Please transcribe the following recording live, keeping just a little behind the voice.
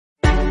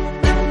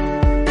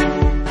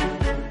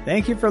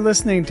Thank you for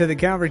listening to the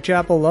Calvary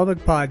Chapel Lubbock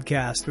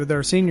podcast with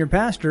our senior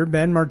pastor,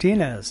 Ben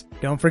Martinez.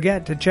 Don't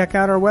forget to check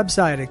out our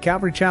website at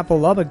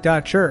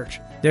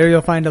calvarychapellubbock.church. There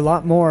you'll find a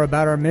lot more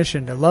about our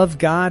mission to love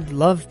God,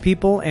 love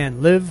people,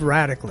 and live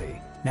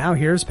radically. Now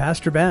here's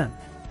Pastor Ben.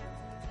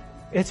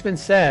 It's been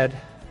said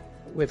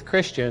with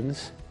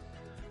Christians,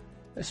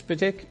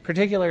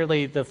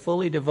 particularly the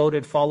fully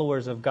devoted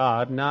followers of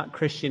God, not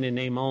Christian in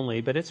name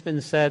only, but it's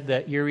been said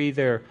that you're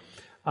either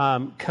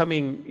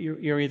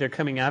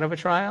coming out of a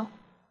trial,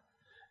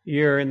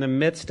 you're in the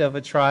midst of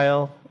a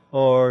trial,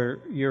 or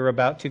you're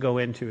about to go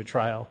into a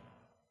trial.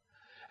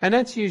 And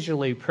that's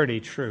usually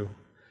pretty true.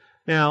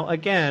 Now,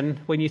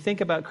 again, when you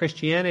think about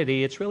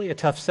Christianity, it's really a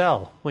tough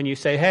sell. When you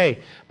say,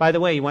 hey, by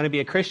the way, you want to be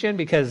a Christian?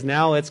 Because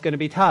now it's going to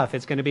be tough.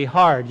 It's going to be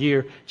hard.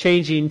 You're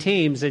changing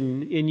teams,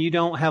 and you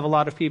don't have a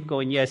lot of people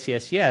going, yes,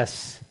 yes,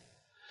 yes.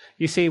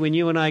 You see, when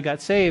you and I got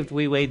saved,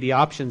 we weighed the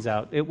options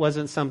out. It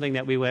wasn't something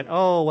that we went,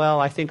 oh, well,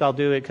 I think I'll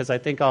do it because I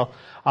think I'll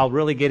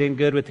really get in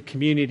good with the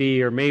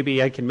community, or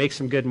maybe I can make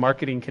some good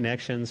marketing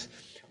connections.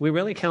 We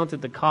really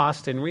counted the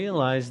cost and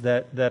realized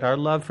that our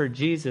love for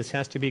Jesus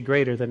has to be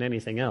greater than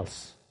anything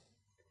else.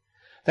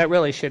 That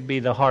really should be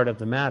the heart of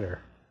the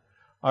matter,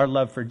 our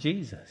love for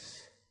Jesus.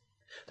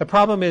 The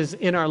problem is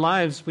in our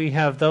lives we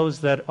have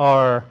those that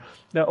are,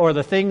 or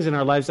the things in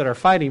our lives that are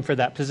fighting for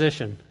that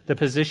position, the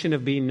position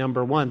of being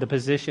number one, the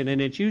position,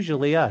 and it's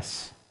usually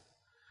us.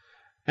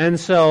 And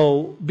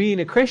so being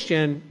a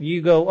Christian,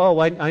 you go, oh,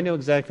 I know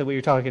exactly what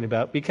you're talking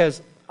about,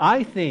 because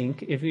I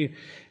think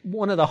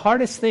one of the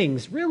hardest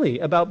things really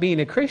about being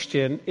a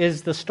Christian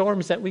is the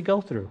storms that we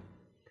go through.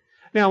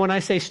 Now, when I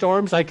say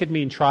storms, I could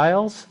mean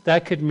trials.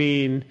 That could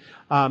mean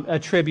a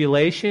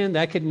tribulation.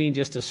 That could mean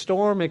just a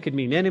storm. It could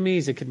mean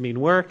enemies. It could mean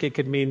work. It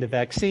could mean the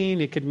vaccine.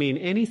 It could mean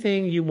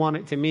anything you want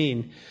it to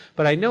mean.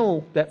 But I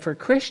know that for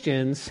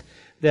Christians,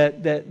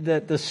 that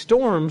the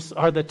storms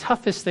are the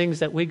toughest things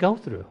that we go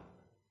through.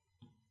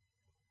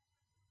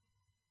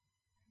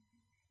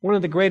 One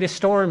of the greatest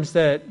storms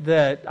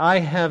that I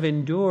have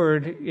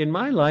endured in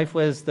my life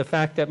was the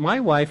fact that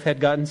my wife had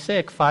gotten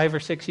sick 5 or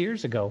 6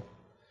 years ago.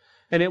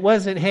 And it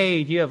wasn't, hey,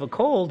 you have a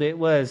cold. It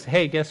was,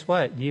 hey, guess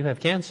what? You have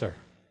cancer.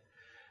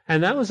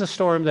 And that was a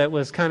storm that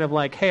was kind of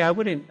like, hey, I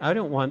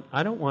don't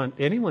want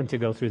anyone to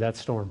go through that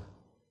storm.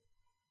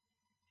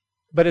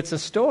 But it's a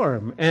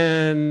storm.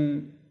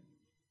 And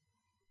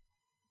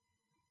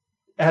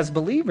as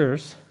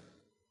believers,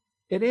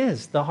 it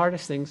is the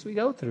hardest things we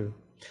go through.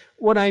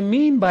 What I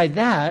mean by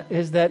that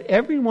is that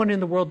everyone in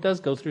the world does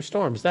go through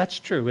storms. That's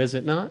true, is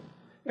it not?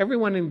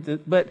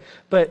 Everyone,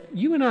 but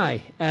you and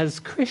I, as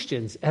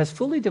Christians, as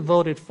fully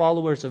devoted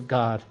followers of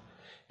God,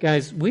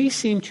 guys, we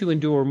seem to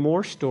endure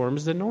more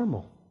storms than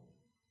normal.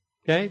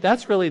 Okay,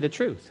 that's really the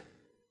truth.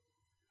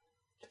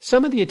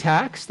 Some of the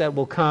attacks that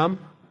will come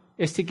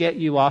is to get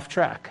you off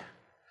track.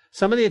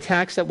 Some of the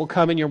attacks that will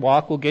come in your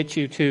walk will get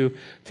you to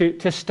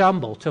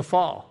stumble, to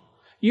fall.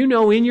 You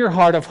know, in your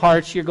heart of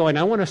hearts, you're going,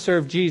 I want to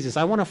serve Jesus.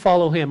 I want to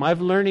follow Him. I'm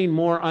learning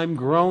more. I'm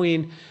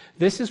growing.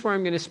 This is where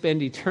I'm going to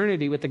spend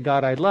eternity with the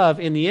God I love.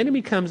 And the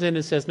enemy comes in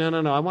and says, no,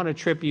 I want to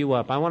trip you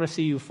up. I want to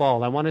see you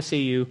fall. I want to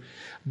see you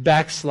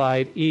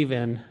backslide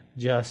even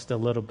just a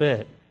little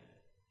bit.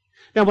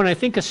 Now, when I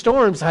think of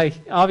storms, I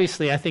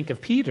think of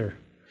Peter,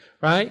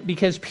 right?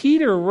 Because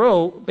Peter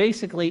wrote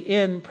basically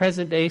in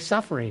present-day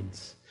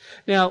sufferings.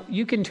 Now,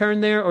 you can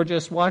turn there or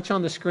just watch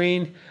on the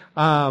screen.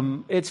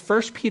 It's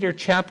 1 Peter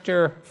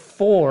chapter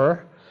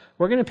 4.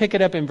 We're going to pick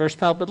it up in verse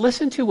 12, but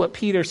listen to what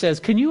Peter says.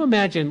 Can you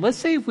imagine? Let's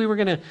say if we're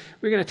going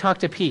to talk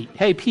to Pete.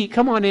 Hey, Pete,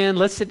 come on in.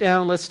 Let's sit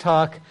down. Let's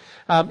talk.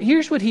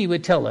 Here's what he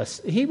would tell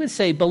us. He would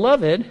say,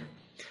 Beloved,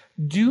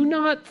 do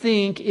not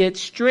think it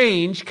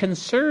strange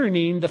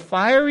concerning the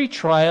fiery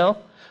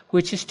trial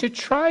which is to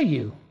try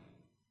you,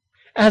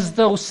 as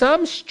though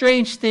some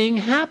strange thing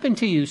happened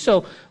to you.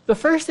 So the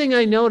first thing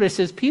I notice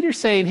is Peter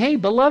saying, hey,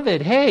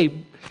 beloved,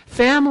 hey,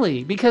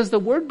 family, because the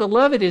word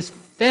beloved is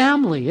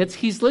family.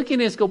 He's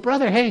looking at us, go,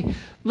 brother, hey,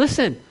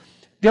 listen,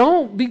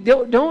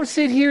 don't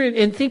sit here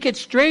and think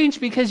it's strange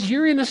because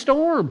you're in a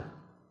storm.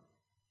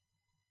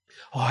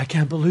 Oh, I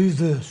can't believe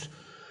this.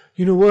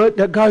 You know what?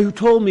 That guy who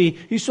told me,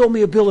 he sold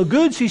me a bill of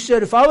goods. He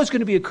said if I was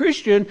going to be a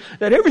Christian,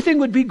 that everything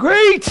would be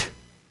great.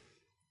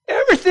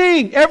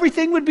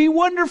 Everything would be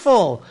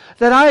wonderful.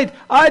 That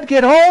I'd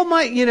get all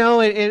my,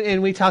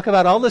 and we talk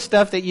about all the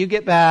stuff that you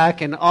get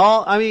back and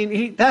all,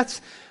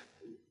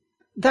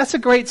 that's a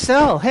great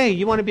sell. Hey,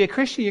 you want to be a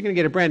Christian? You're going to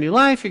get a brand new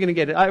life. You're going to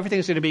get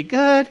everything's going to be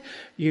good.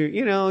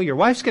 Your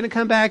wife's going to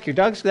come back. Your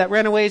dog that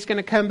ran away is going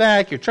to come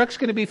back. Your truck's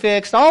going to be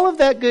fixed. All of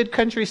that good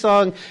country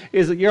song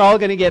is that you're all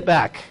going to get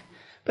back.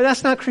 But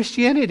that's not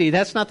Christianity.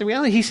 That's not the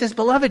reality. He says,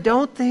 beloved, do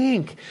not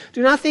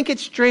think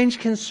it's strange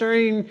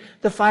concerning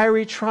the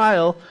fiery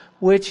trial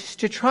which is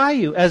to try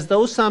you, as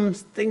though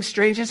something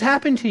strange has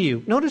happened to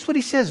you. Notice what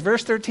he says,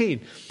 verse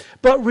 13.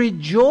 But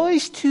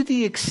rejoice to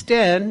the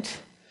extent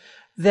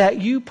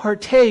that you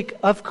partake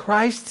of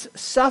Christ's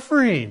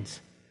sufferings,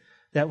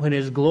 that when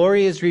His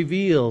glory is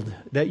revealed,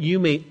 that you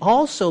may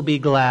also be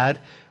glad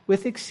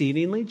with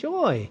exceedingly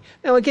joy.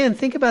 Now again,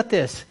 think about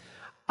this.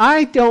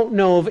 I don't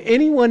know of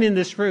anyone in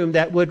this room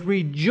that would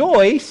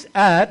rejoice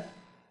at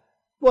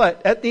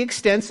what? At the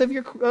expense of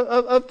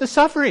of the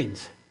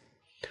sufferings.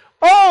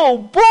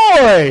 Oh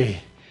boy!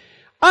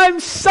 I'm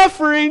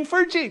suffering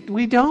for Jesus.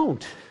 We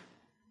don't.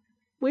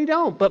 We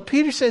don't. But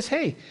Peter says,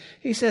 hey,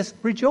 he says,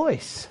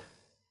 rejoice.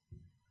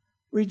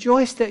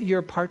 Rejoice that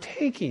you're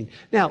partaking.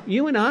 Now,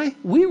 you and I,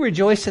 we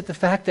rejoice at the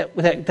fact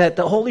that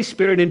the Holy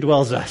Spirit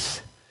indwells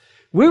us.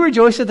 We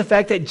rejoice at the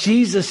fact that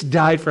Jesus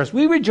died for us.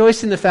 We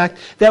rejoice in the fact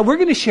that we're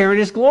going to share in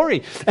His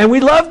glory. And we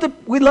love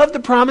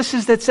the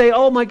promises that say,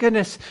 oh my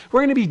goodness,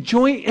 we're going to be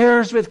joint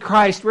heirs with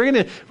Christ. We're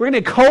going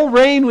to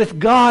co-reign with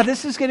God.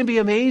 This is going to be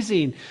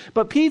amazing.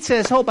 But Pete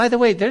says, oh, by the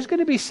way, there's going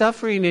to be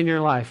suffering in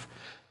your life.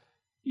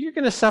 You're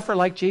going to suffer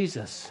like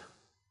Jesus.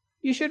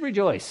 You should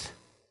rejoice.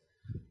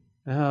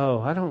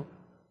 Oh,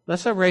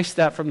 let's erase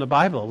that from the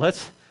Bible.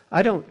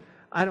 I don't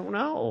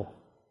know.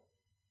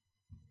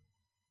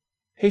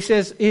 He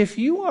says, if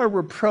you are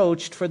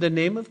reproached for the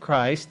name of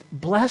Christ,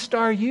 blessed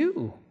are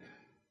you.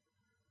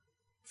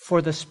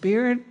 For the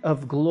Spirit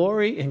of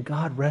glory and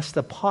God rests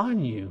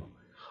upon you.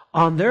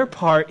 On their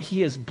part,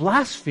 He is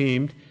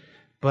blasphemed,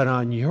 but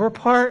on your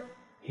part,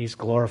 He's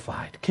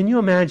glorified. Can you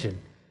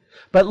imagine?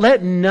 But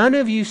let none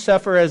of you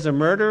suffer as a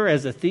murderer,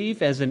 as a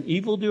thief, as an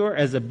evildoer,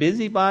 as a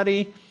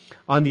busybody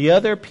on the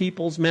other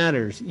people's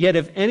matters. Yet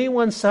if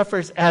anyone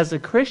suffers as a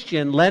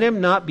Christian, let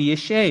him not be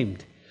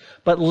ashamed,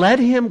 but let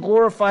him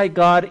glorify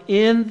God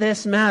in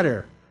this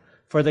matter.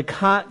 For the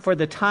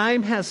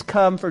time has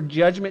come for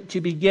judgment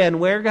to begin.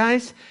 Where,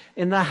 guys?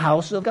 In the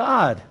house of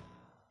God.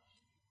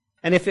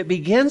 And if it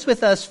begins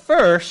with us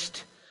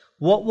first,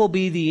 what will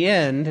be the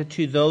end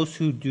to those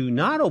who do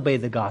not obey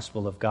the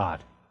gospel of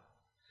God?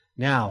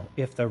 Now,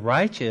 if the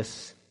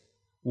righteous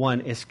one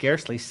is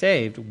scarcely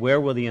saved,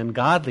 where will the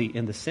ungodly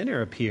and the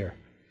sinner appear?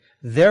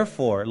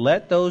 Therefore,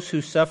 let those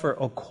who suffer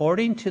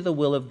according to the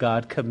will of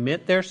God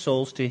commit their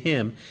souls to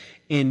Him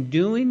in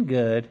doing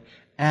good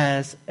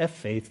as a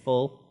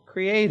faithful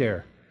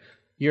Creator.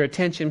 Your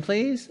attention,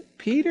 please.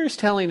 Peter's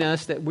telling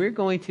us that we're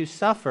going to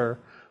suffer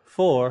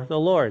for the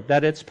Lord,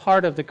 that it's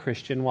part of the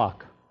Christian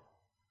walk.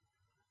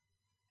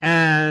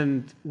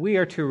 And we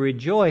are to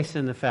rejoice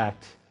in the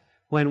fact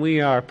when we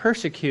are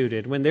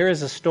persecuted, when there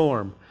is a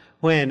storm,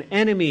 when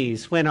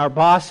enemies, when our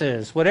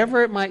bosses,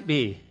 whatever it might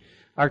be,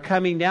 are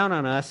coming down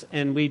on us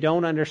and we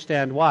don't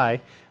understand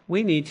why,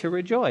 we need to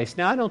rejoice.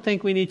 Now, I don't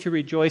think we need to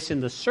rejoice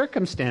in the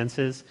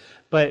circumstances,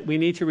 but we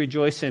need to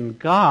rejoice in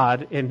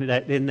God in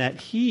that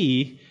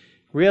He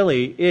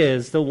really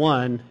is the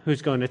one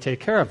who's going to take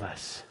care of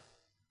us.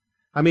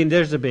 I mean,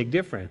 there's a big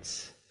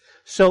difference.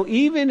 So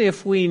even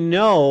if we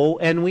know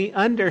and we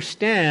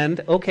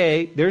understand,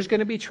 okay, there's going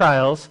to be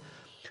trials,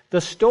 the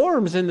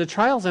storms and the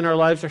trials in our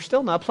lives are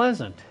still not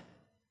pleasant.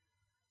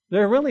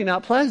 They're really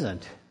not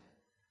pleasant.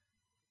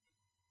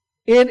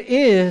 It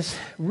is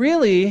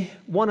really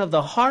one of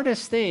the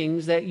hardest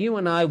things that you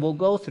and I will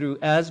go through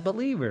as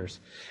believers.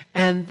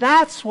 And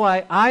that's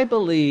why I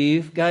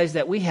believe, guys,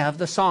 that we have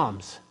the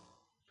Psalms.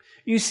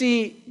 You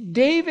see,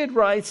 David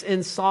writes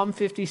in Psalm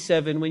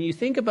 57, when you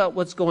think about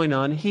what's going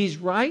on, he's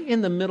right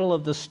in the middle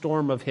of the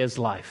storm of his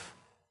life.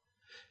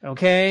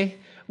 Okay?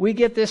 We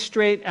get this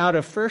straight out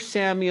of 1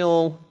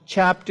 Samuel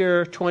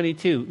chapter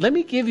 22. Let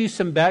me give you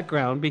some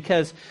background,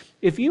 because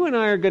if you and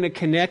I are going to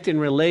connect and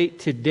relate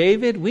to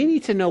David, we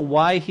need to know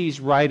why he's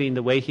writing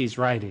the way he's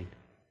writing.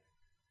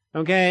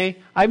 Okay?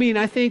 I mean,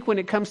 I think when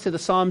it comes to the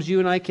Psalms, you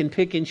and I can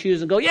pick and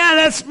choose and go, yeah,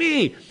 that's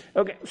me.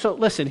 Okay, so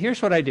listen,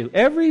 here's what I do.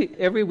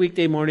 Every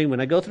weekday morning when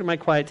I go through my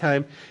quiet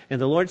time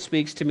and the Lord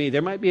speaks to me,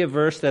 there might be a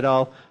verse that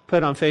I'll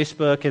put on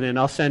Facebook and then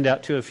I'll send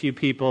out to a few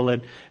people,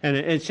 and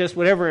it's just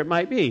whatever it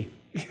might be.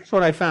 Here's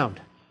what I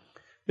found.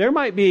 There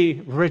might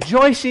be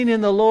rejoicing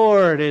in the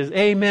Lord is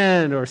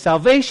amen, or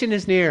salvation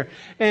is near.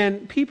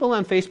 And people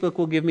on Facebook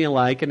will give me a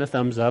like and a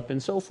thumbs up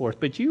and so forth.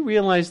 But you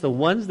realize the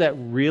ones that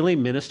really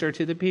minister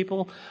to the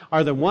people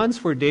are the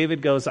ones where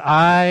David goes,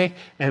 I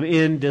am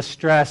in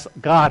distress.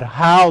 God,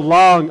 how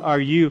long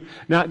are you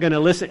not going to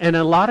listen? And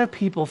a lot of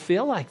people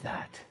feel like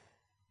that.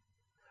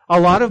 A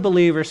lot of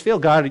believers feel,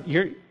 God,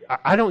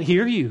 I don't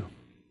hear you.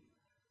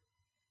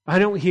 I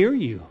don't hear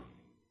you.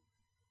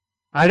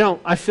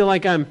 I feel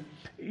like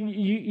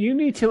you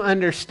need to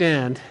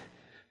understand,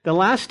 the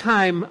last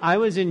time I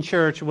was in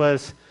church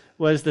was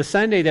the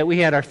Sunday that we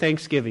had our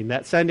Thanksgiving,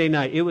 that Sunday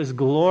night. It was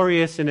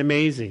glorious and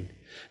amazing.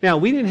 Now,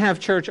 we didn't have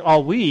church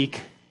all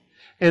week,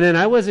 and then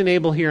I wasn't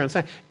able here on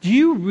Sunday. Do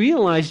you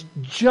realize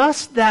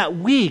just that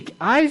week,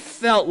 I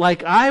felt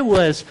like I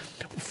was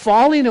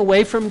falling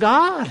away from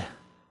God?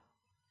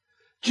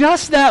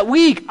 Just that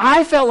week,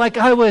 I felt like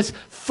I was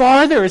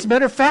farther. As a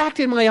matter of fact,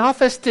 in my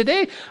office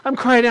today, I'm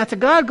crying out to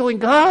God, going,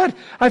 God,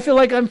 I feel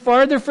like I'm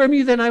farther from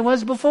you than I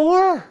was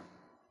before.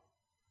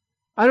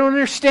 I don't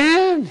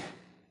understand.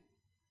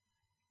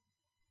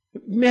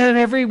 Man,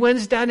 every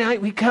Wednesday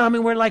night we come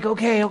and we're like,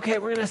 okay,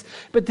 we're going to...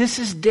 But this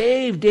is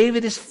Dave.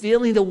 David is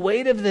feeling the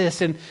weight of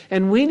this,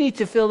 and we need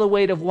to feel the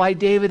weight of why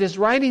David is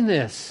writing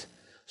this,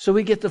 so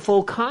we get the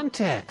full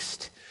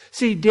context.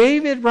 See,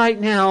 David right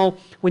now,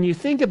 when you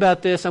think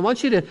about this, I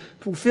want you to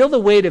feel the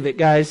weight of it,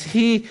 guys.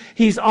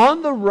 He's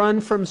on the run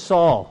from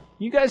Saul.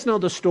 You guys know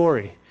the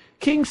story.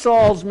 King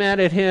Saul's mad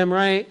at him,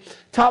 right?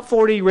 Top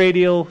 40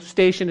 radio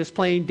station is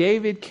playing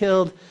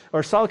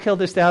Saul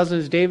killed his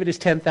thousands, David is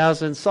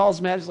 10,000.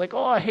 Saul's mad. He's like,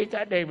 oh, I hate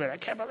that David. I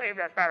can't believe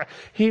that.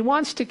 He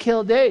wants to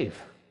kill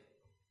Dave.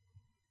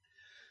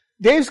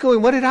 Dave's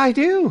going, what did I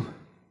do?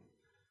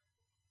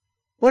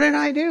 What did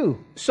I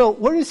do? So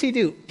what does he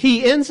do?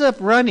 He ends up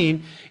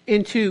running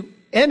into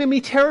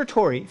enemy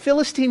territory,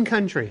 Philistine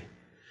country.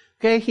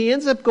 Okay, he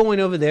ends up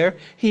going over there.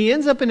 He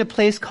ends up in a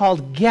place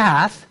called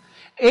Gath.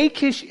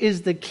 Achish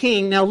is the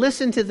king. Now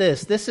listen to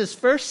this. This is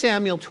 1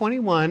 Samuel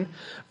 21,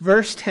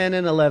 verse 10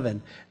 and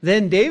 11.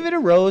 Then David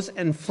arose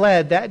and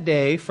fled that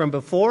day from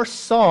before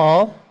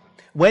Saul,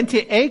 went to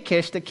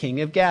Achish, the king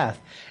of Gath.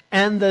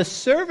 And the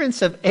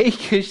servants of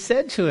Achish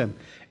said to him,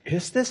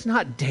 is this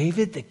not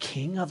David, the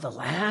king of the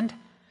land?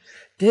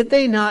 Did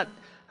they not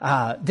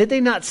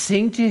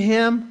sing to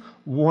him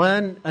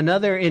one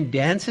another in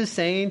dances,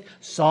 saying,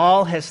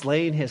 Saul has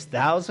slain his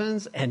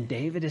thousands and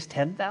David his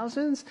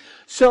 10,000s?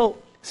 So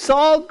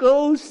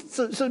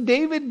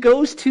David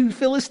goes to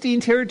Philistine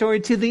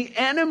territory, to the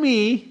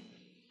enemy,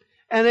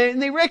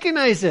 and they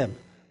recognize him.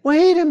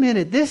 Wait a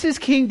minute, this is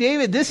King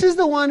David. This is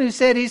the one who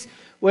said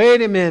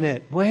wait a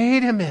minute.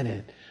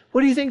 What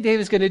do you think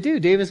David's going to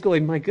do? David's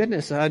going, my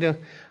goodness, I don't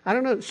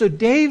know. So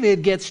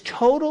David gets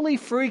totally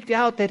freaked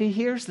out that he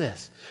hears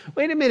this.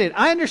 Wait a minute,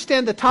 I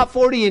understand the top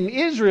 40 in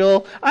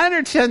Israel. I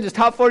understand the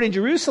top 40 in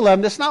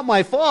Jerusalem. That's not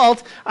my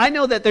fault. I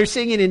know that they're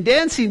singing and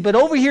dancing, but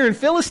over here in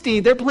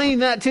Philistine, they're playing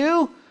that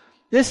too.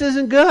 This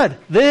isn't good.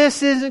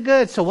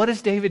 So what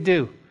does David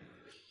do?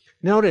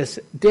 Notice,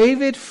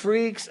 David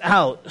freaks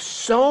out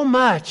so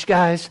much,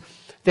 guys,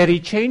 that he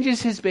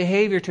changes his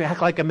behavior to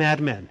act like a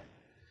madman.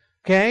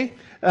 Okay?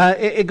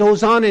 It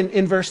goes on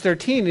in verse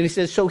 13, and he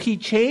says, so he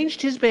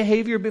changed his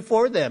behavior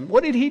before them.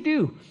 What did he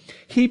do?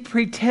 He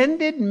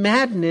pretended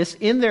madness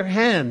in their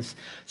hands,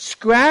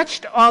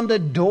 scratched on the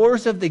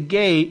doors of the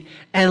gate,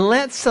 and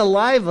let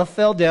saliva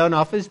fell down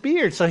off his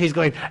beard. So he's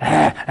going,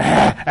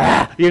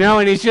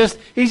 and he's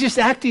just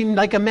acting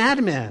like a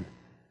madman.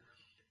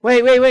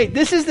 Wait.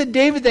 This is the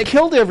David that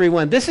killed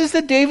everyone. This is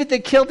the David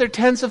that killed their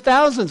tens of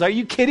thousands. Are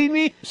you kidding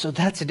me? So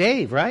that's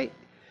Dave, right?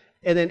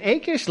 And then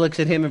Achish looks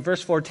at him in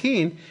verse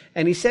 14,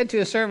 and he said to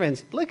his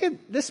servants, look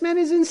at, this man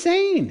is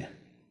insane.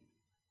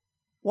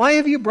 Why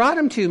have you brought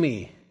him to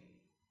me?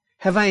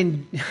 Have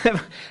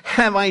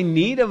I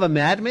need of a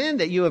madman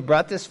that you have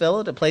brought this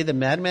fellow to play the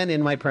madman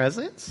in my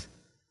presence?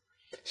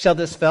 Shall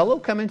this fellow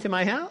come into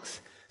my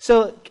house?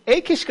 So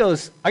Achish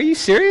goes, are you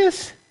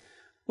serious?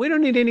 We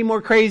don't need any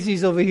more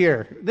crazies over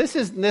here. This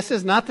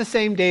is not the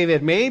same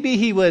David. Maybe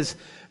he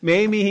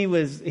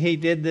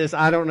did this,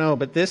 I don't know,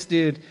 but this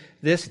dude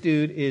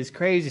is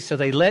crazy. So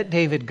they let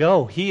David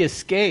go. He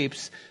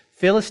escapes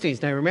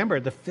Philistines. Now remember,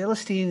 the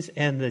Philistines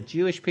and the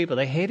Jewish people,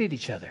 they hated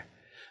each other.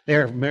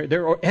 They're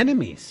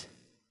enemies.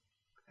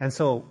 And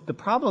so the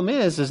problem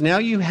is now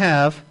you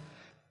have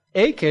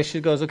Achish who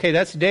goes, okay,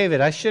 that's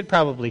David. I should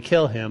probably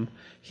kill him.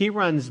 He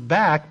runs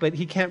back, but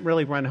he can't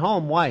really run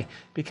home. Why?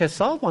 Because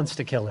Saul wants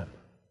to kill him.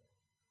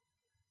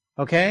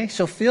 Okay?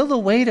 So feel the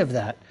weight of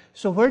that.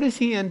 So where does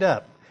he end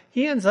up?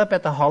 He ends up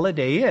at the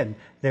Holiday Inn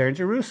there in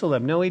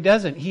Jerusalem. No, he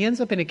doesn't. He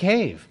ends up in a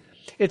cave.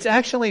 It's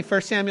actually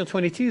 1 Samuel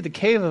 22, the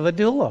cave of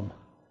Adullam.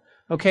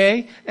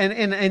 Okay?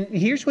 And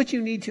here's what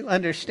you need to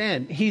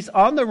understand. He's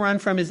on the run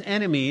from his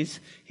enemies.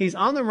 He's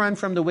on the run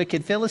from the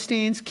wicked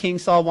Philistines. King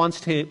Saul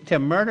wants to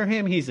murder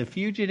him. He's a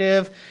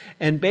fugitive.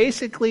 And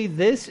basically,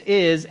 this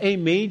is a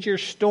major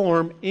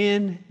storm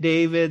in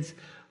David's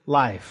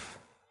life.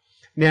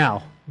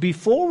 Now,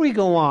 before we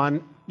go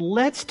on,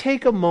 let's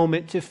take a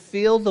moment to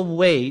feel the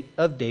weight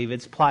of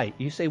David's plight.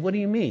 You say, what do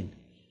you mean?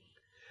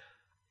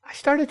 I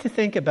started to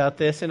think about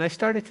this, and I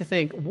started to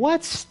think,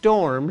 what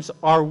storms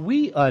are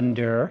we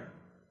under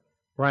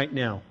right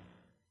now?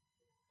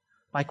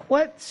 Like,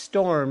 what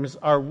storms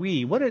are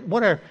we? We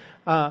don't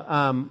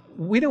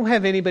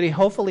have anybody,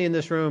 hopefully, in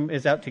this room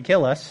is out to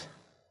kill us.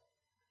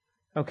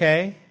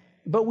 Okay?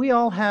 But we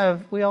all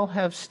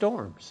have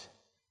storms.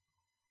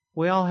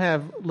 We all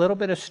have a little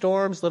bit of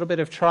storms, a little bit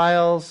of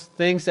trials,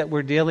 things that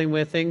we're dealing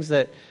with, things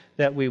that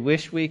we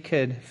wish we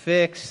could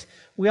fix.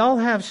 We all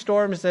have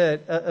storms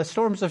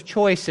storms of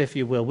choice, if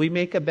you will. We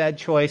make a bad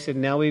choice,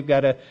 and now we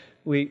got to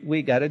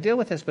deal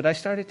with this. But I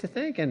started to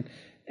think,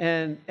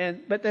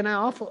 but then I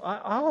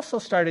also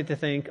started to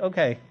think,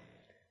 okay,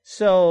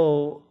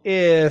 so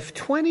if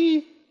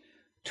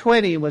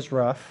 2020 was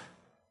rough,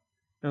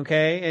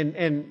 okay,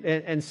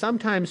 and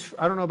sometimes,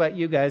 I don't know about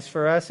you guys,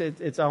 for us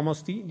it's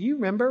almost. Do you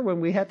remember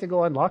when we had to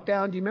go on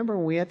lockdown? Do you remember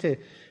when we had to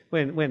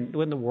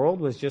when the world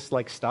was just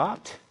like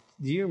stopped?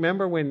 Do you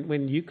remember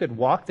when you could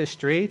walk the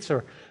streets,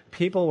 or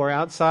people were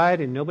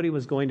outside and nobody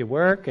was going to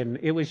work, and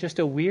it was just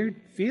a weird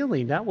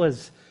feeling? That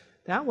was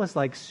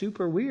like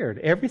super weird.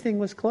 Everything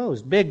was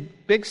closed.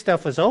 Big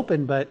stuff was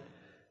open, but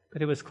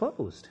it was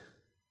closed.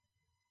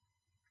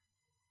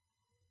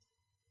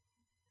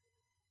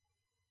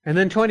 And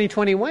then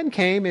 2021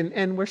 came,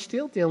 and we're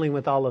still dealing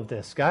with all of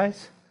this,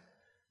 guys.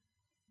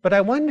 But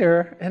I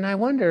wonder,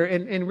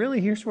 and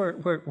really here's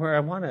where I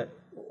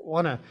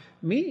want to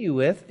meet you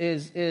with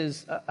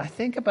is I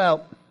think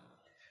about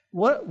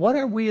what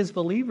are we as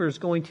believers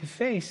going to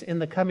face in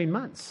the coming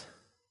months?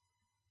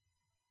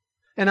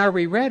 And are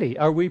we ready?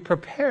 Are we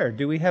prepared?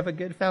 Do we have a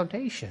good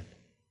foundation?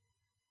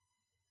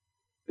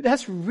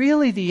 That's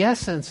really the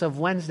essence of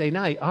Wednesday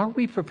night. Are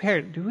we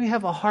prepared? Do we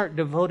have a heart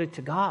devoted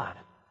to God?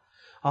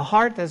 A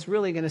heart that's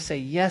really going to say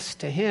yes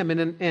to Him.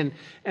 And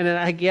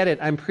I get it.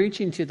 I'm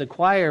preaching to the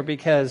choir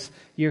because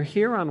you're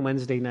here on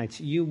Wednesday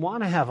nights. You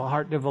want to have a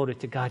heart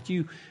devoted to God.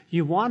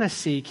 You want to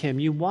seek Him.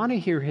 You want to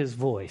hear His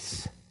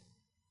voice.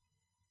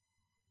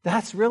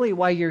 That's really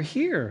why you're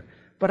here.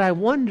 But I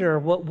wonder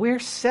what we're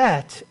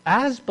set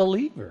as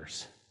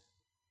believers.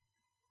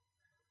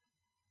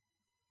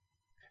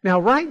 Now,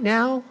 right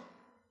now,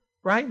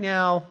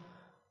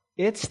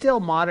 it's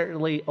still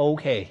moderately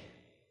okay.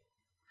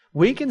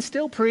 We can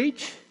still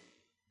preach,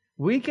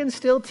 we can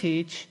still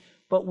teach,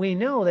 but we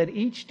know that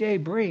each day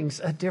brings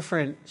a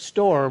different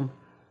storm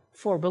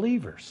for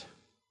believers.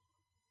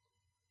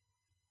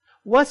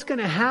 What's going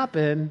to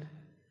happen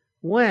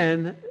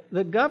when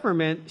the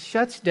government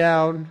shuts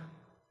down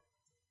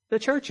the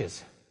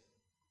churches?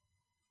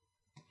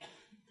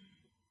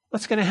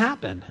 What's going to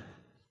happen?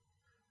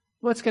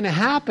 What's going to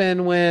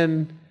happen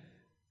when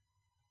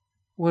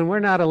we're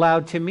not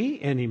allowed to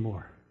meet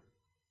anymore?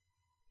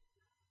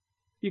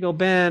 You go,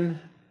 Ben,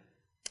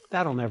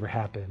 that'll never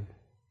happen.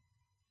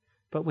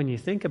 But when you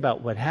think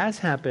about what has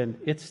happened,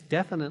 it's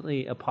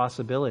definitely a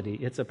possibility.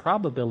 It's a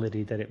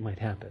probability that it might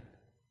happen.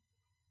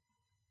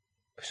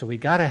 So we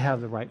got to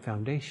have the right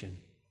foundation.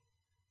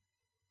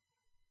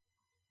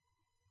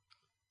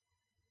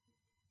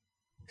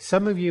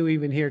 Some of you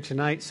even here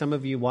tonight, some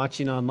of you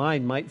watching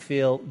online might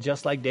feel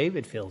just like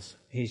David feels.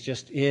 He's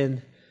just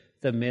in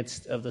the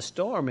midst of the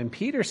storm. And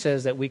Peter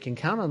says that we can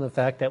count on the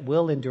fact that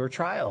we'll endure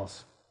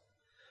trials.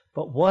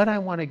 But what I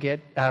want to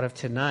get out of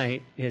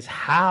tonight is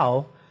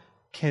how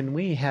can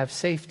we have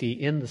safety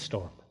in the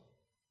storm?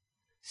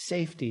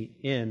 Safety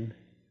in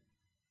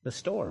the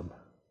storm.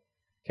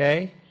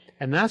 Okay?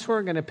 And that's where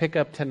we're going to pick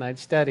up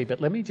tonight's study.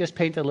 But let me just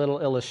paint a little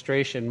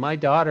illustration. My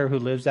daughter, who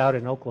lives out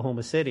in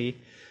Oklahoma City,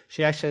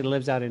 she actually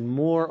lives out in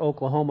Moore,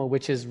 Oklahoma,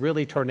 which is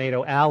really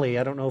Tornado Alley.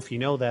 I don't know if you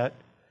know that.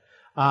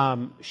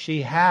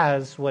 She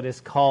has what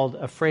is called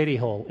a Frady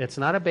hole. It's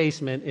not a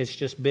basement. It's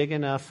just big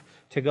enough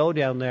to go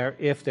down there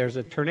if there's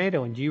a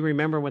tornado. And do you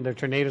remember when the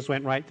tornadoes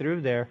went right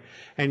through there?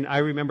 And I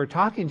remember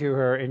talking to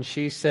her, and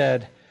she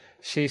said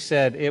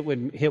it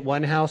would hit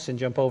one house and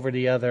jump over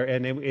the other.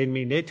 And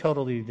it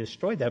totally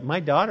destroyed that.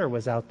 My daughter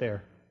was out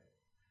there,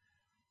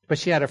 but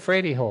she had a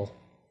Frady hole.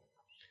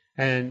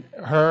 And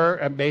her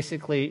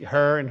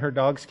and her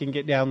dogs can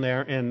get down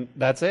there, and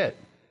that's it.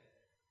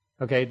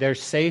 Okay,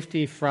 there's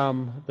safety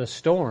from the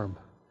storm.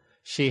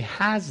 She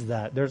has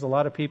that. There's a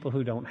lot of people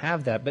who don't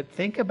have that. But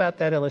think about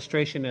that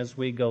illustration as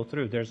we go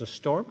through. There's a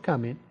storm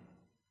coming.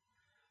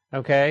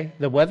 Okay,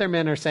 the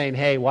weathermen are saying,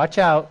 hey, watch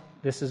out.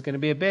 This is going to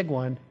be a big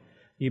one.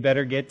 You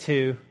better get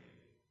to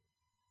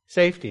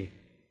safety.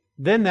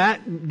 Then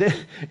that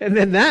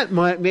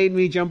made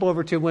me jump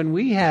over to when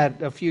we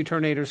had a few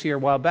tornadoes here a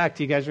while back.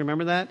 Do you guys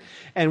remember that?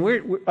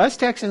 And us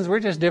Texans, we're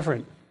just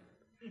different.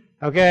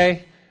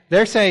 Okay?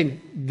 They're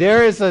saying,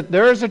 there is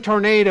a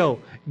tornado.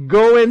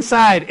 Go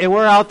inside. And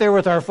we're out there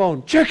with our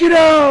phone. Check it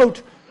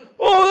out.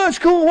 Oh, that's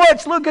cool.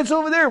 Watch. Look, it's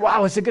over there.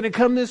 Wow, is it going to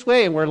come this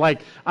way? And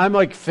I'm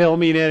like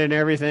filming it and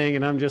everything.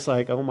 And I'm just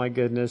like, oh my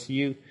goodness.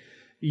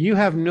 You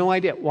have no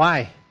idea.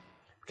 Why?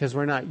 Because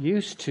we're not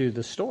used to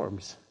the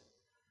storms.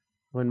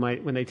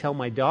 When they tell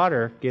my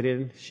daughter, get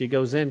in, she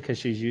goes in because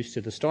she's used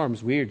to the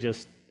storms. We're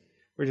just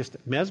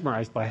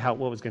mesmerized by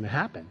what was going to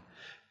happen.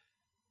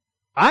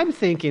 I'm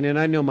thinking, and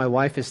I know my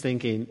wife is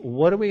thinking,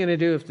 what are we going to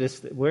do if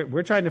this?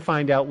 We're trying to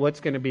find out what's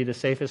going to be the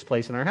safest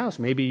place in our house.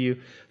 Maybe you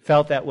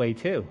felt that way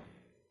too.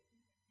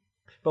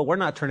 But we're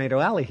not Tornado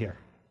Alley here.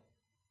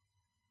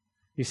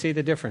 You see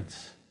the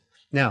difference?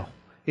 Now,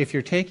 if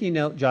you're taking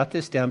note, jot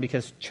this down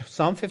because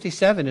Psalm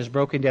 57 is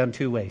broken down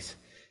two ways.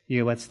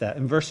 What's that?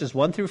 In verses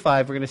 1 through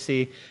 5, we're going to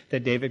see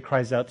that David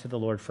cries out to the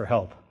Lord for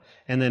help.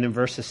 And then in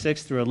verses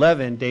 6 through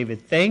 11,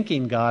 David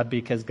thanking God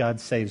because God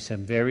saves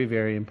him. Very,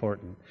 very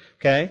important.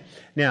 Okay?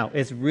 Now,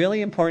 it's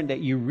really important that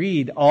you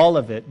read all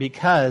of it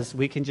because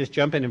we can just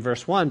jump in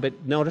verse 1,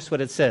 but notice what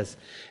it says.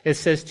 It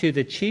says, to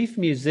the chief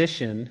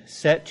musician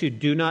set to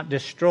do not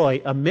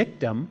destroy a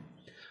miktam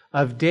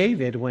of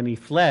David when he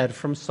fled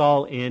from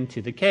Saul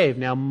into the cave.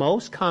 Now,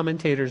 most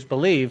commentators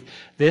believe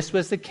this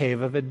was the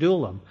cave of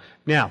Adullam.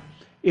 Now,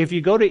 if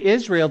you go to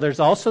Israel, there's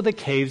also the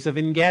caves of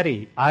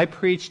En-Gedi. I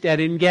preached at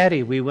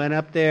En-Gedi. We went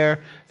up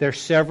there. There's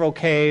several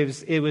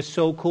caves. It was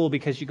so cool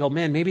because you go,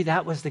 man, maybe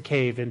that was the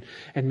cave, and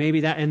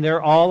maybe that, and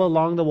they're all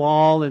along the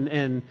wall,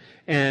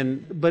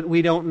 but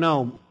we don't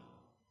know.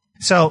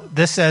 So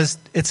this says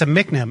it's a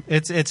miknem.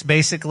 It's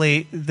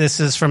basically,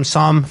 this is from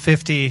Psalm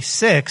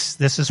 56.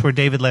 This is where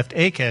David left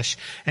Achish.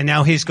 And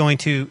now he's going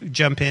to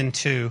jump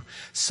into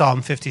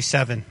Psalm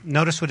 57.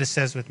 Notice what it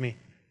says with me.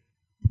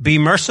 Be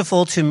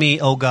merciful to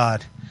me, O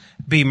God.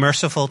 Be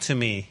merciful to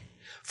me.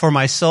 For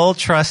my soul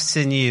trusts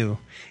in you.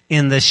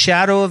 In the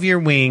shadow of your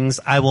wings,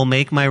 I will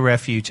make my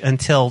refuge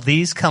until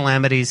these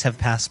calamities have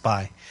passed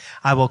by.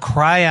 I will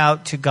cry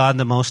out to God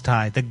the Most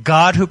High, the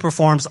God who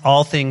performs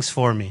all things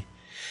for me.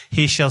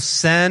 He shall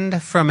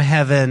send from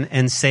heaven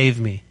and save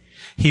me.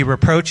 He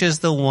reproaches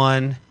the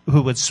one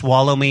who would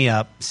swallow me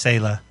up,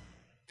 Selah.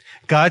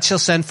 God shall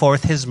send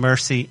forth his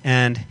mercy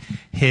and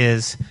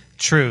his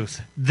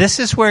truth. This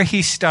is where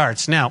he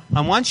starts. Now,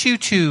 I want you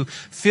to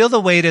feel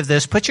the weight of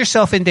this. Put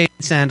yourself in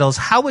David's sandals.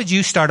 How would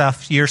you start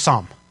off your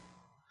psalm?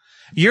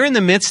 You're in the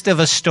midst of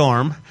a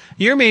storm.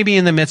 You're maybe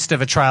in the midst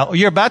of a trial. Or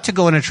you're about to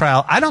go in a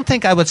trial. I don't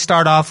think I would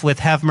start off with,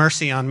 have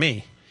mercy on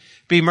me.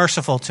 Be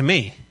merciful to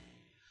me.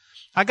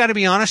 I got to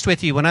be honest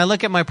with you. When I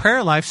look at my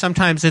prayer life,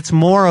 sometimes it's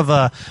more of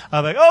a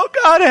oh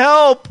God,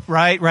 help!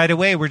 Right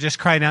away, we're just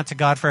crying out to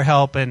God for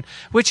help, and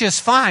which is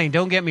fine.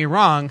 Don't get me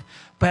wrong,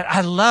 but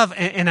I love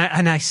and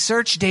I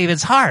search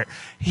David's heart.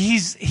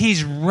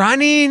 He's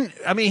running.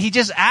 I mean, he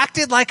just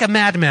acted like a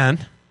madman.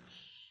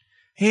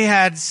 He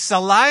had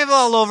saliva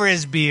all over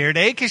his beard.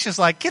 Achish is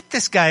like, get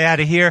this guy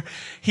out of here.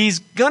 He's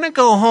gonna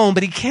go home,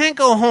 but he can't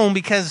go home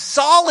because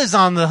Saul is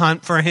on the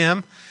hunt for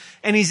him,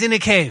 and he's in a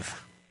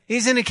cave.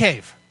 He's in a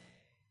cave.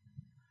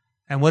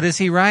 And what does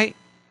he write?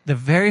 The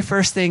very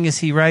first thing is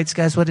he writes,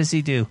 guys, what does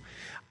he do?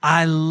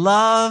 I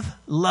love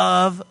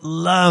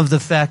the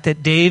fact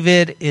that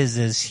David is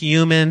as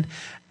human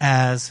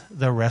as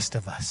the rest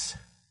of us.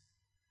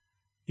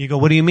 You go,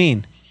 what do you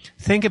mean?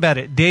 Think about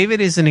it. David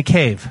is in a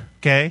cave,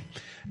 okay?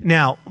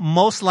 Now,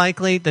 most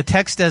likely, the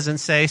text doesn't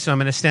say, so I'm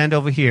going to stand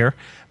over here,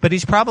 but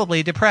he's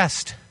probably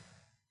depressed.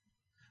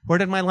 Where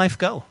did my life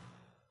go?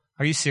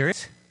 Are you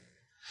serious?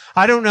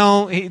 I don't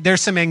know.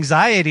 There's some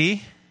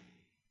anxiety.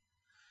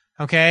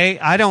 Okay,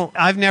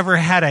 I've never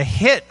had a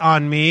hit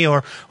on me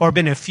or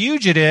been a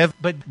fugitive,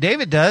 but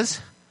David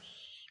does.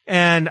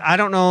 And I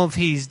don't know if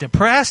he's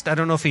depressed. I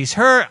don't know if he's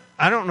hurt.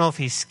 I don't know if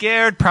he's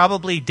scared,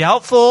 probably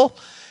doubtful.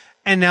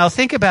 And now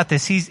think about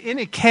this. He's in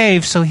a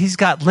cave, so he's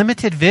got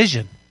limited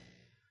vision.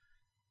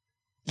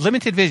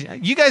 Limited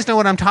vision. You guys know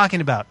what I'm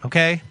talking about,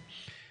 okay?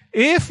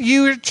 If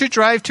you were to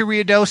drive to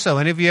Ruidoso,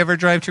 any of you ever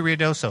drive to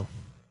Ruidoso?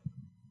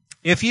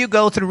 If you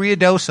go through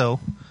Ruidoso,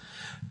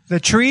 the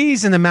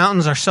trees and the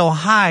mountains are so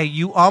high,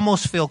 you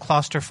almost feel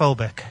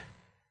claustrophobic.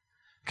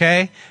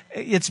 Okay?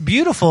 It's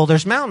beautiful.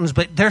 There's mountains,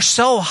 but they're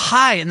so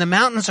high and the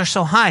mountains are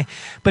so high.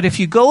 But if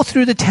you go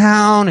through the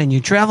town and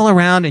you travel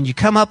around and you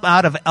come up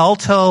out of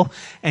Alto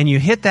and you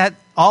hit that,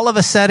 all of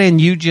a sudden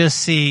you just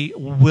see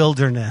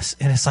wilderness.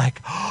 And it's like,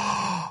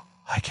 oh,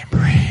 I can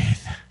breathe.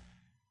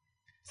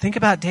 Think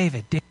about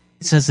David. David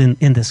says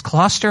in this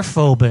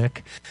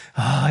claustrophobic,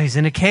 he's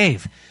in a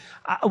cave.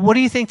 What do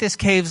you think this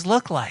caves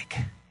look like?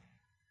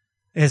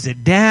 Is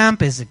it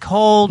damp? Is it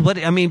cold? But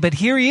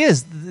here he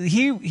is.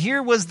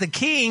 Here was the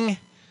king,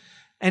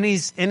 and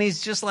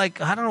he's just like,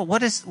 I don't know,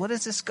 what is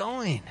this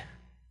going?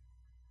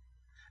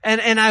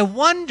 And I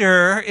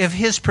wonder if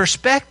his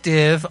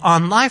perspective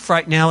on life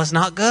right now is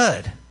not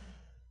good.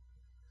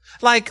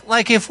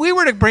 Like if we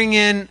were to bring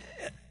in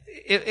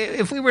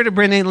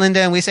Linda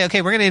and we say,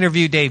 okay, we're going to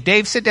interview Dave.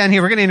 Dave, sit down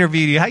here. We're going to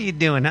interview you. How you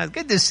doing?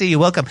 Good to see you.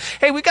 Welcome.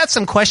 Hey, we got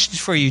some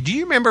questions for you. Do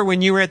you remember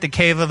when you were at the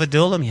cave of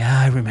Adullam? Yeah,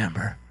 I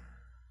remember.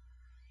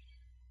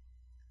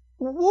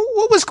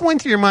 What was going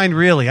through your mind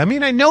really? I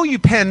mean, I know you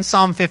penned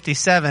Psalm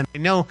 57. I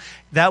know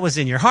that was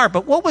in your heart,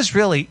 but what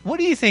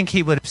do you think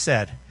he would have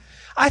said?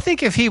 I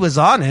think if he was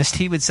honest,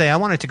 he would say, I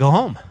wanted to go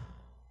home.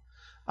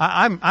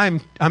 I'm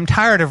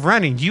tired of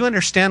running. Do you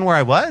understand where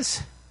I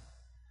was?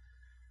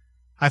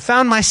 I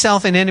found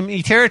myself in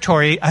enemy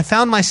territory. I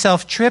found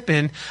myself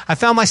tripping. I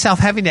found myself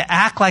having to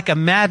act like a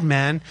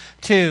madman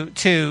to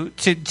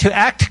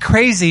act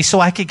crazy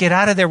so I could get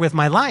out of there with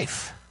my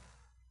life.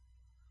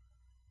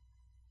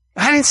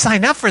 I didn't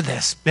sign up for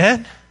this,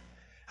 Ben.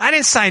 I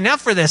didn't sign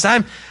up for this.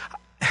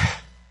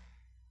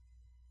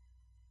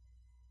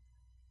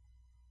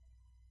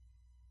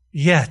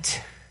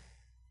 Yet,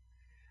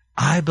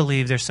 I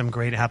believe there's some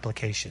great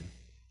application.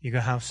 You go,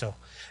 how so?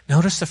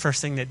 Notice the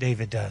first thing that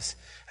David does,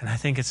 and I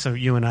think it's so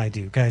you and I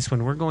do. Guys,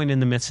 when we're going in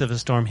the midst of a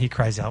storm, he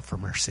cries out for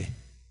mercy.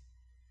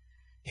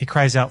 He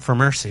cries out for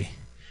mercy.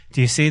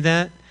 Do you see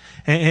that?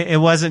 It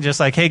wasn't just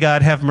like, hey,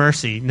 God, have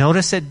mercy.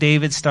 Notice that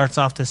David starts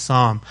off the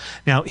psalm.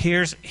 Now,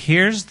 here's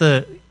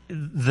the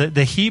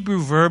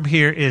Hebrew verb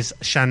here is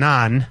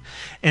shanan,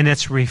 and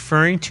it's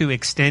referring to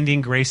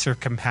extending grace or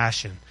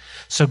compassion.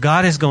 So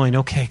God is going,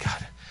 okay,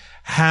 God,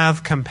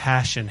 have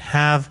compassion,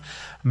 have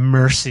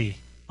mercy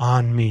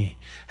on me.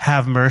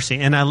 Have mercy.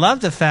 And I love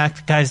the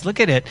fact, guys,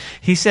 look at it.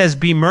 He says,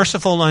 be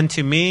merciful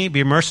unto me,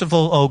 be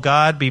merciful, O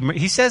God.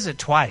 He says it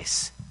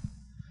twice.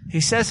 He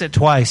says it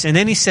twice. And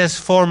then he says,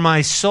 for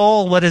my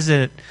soul, what is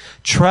it?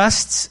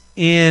 Trusts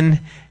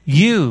in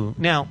you.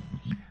 Now,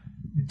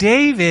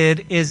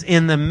 David is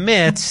in the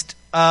midst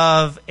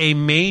of a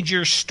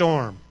major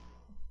storm,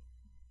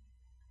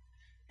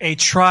 a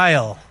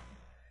trial.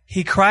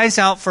 He cries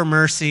out for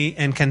mercy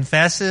and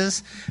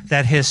confesses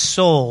that his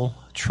soul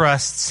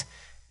trusts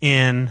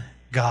in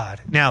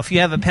God. Now, if you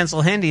have a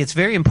pencil handy, it's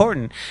very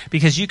important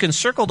because you can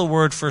circle the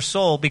word for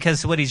soul,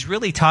 because what he's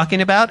really talking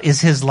about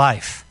is his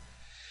life.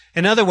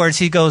 In other words,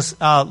 he goes,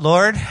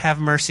 Lord, have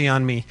mercy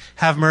on me.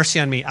 Have mercy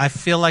on me. I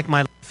feel like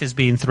my life is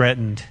being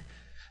threatened.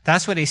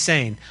 That's what he's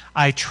saying.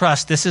 I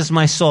trust. This is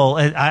my soul.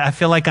 I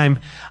feel like I'm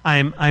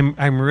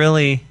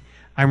really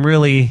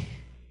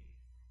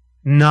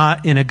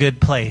not in a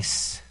good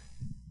place.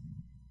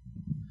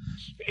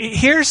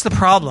 Here's the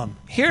problem.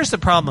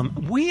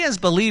 We as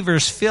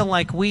believers feel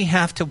like we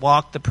have to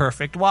walk the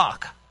perfect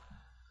walk.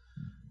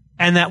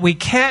 And that we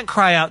can't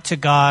cry out to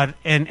God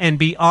and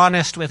be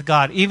honest with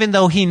God, even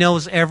though he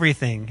knows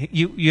everything.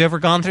 You ever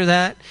gone through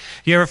that?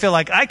 You ever feel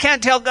like, I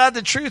can't tell God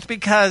the truth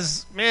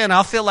because, man,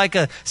 I'll feel like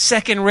a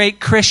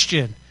second-rate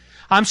Christian.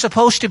 I'm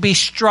supposed to be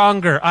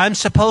stronger.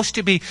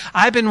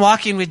 I've been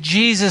walking with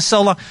Jesus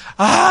so long.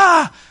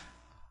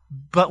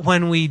 But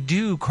when we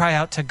do cry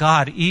out to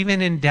God,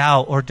 even in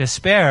doubt or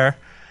despair,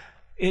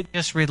 it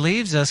just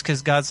relieves us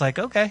because God's like,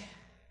 okay.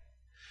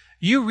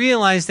 You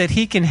realize that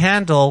he can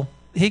handle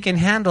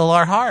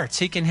our hearts.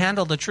 He can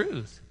handle the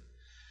truth.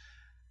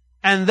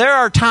 And there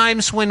are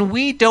times when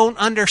we don't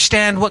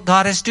understand what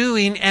God is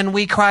doing and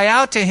we cry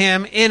out to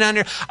him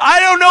I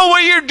don't know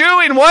what you're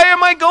doing. Why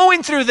am I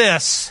going through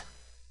this?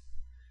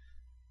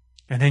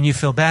 And then you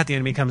feel bad. The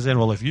enemy comes in.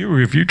 Well, if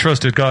you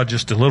trusted God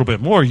just a little bit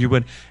more, you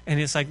would. And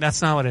it's like,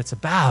 that's not what it's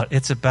about.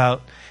 It's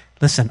about,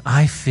 listen,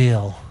 I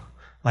feel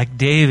like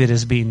David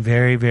is being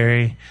very,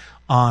 very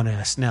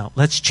honest. Now,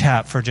 let's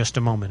chat for just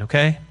a moment,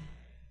 okay?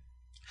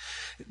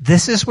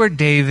 This is where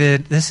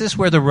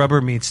the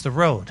rubber meets the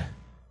road.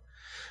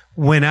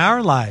 When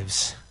our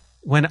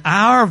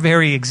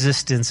very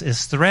existence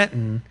is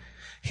threatened,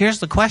 here's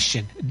the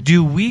question.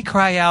 Do we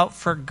cry out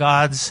for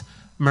God's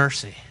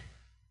mercy?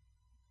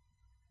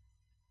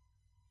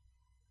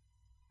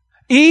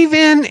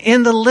 Even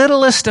in the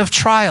littlest of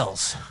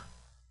trials.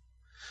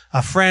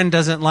 A friend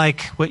doesn't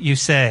like what you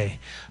say.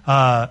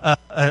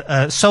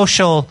 A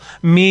social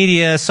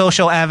media,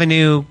 social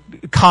avenue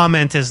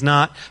comment is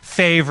not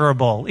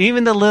favorable.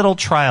 Even the little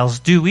trials.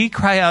 Do we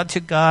cry out to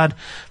God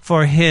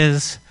for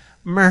his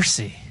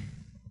mercy?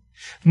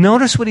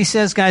 Notice what he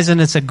says, guys,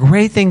 and it's a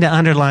great thing to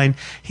underline.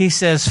 He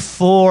says,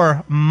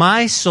 for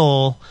my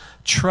soul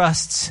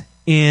trusts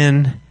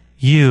in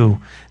you.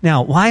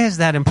 Now, why is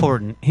that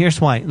important? Here's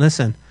why.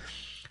 Listen.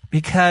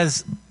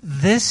 Because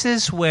this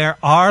is where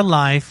our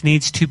life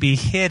needs to be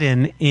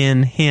hidden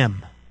in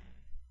him.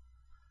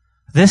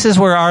 This is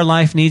where our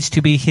life needs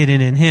to be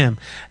hidden in him.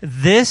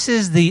 This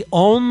is the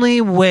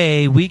only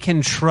way we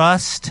can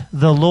trust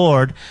the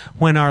Lord,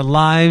 when our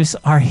lives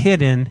are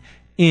hidden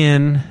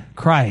in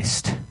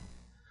Christ.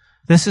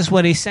 This is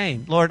what he's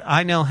saying. Lord,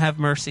 I know, have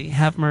mercy,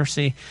 have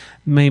mercy.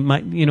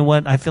 You know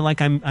what? I feel like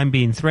I'm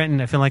being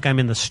threatened. I feel like I'm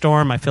in the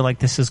storm. I feel like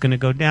this is going to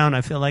go down.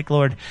 I feel like,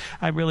 Lord,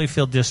 I really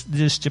feel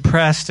just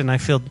depressed, and I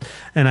feel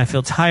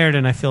tired,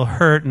 and I feel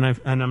hurt, and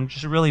I'm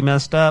just really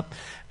messed up.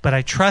 But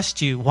I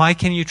trust you. Why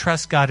can you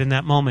trust God in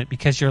that moment?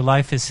 Because your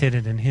life is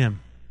hidden in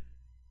him.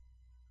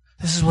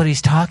 This is what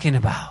he's talking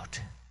about.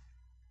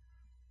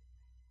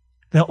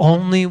 The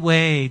only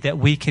way that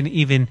we can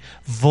even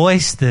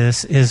voice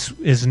this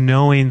is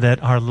knowing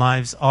that our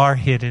lives are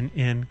hidden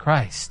in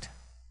Christ.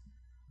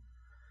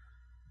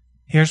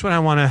 Here's what I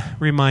want to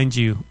remind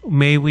you.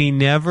 May we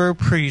never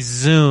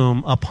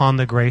presume upon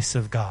the grace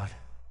of God,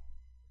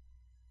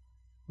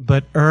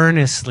 but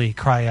earnestly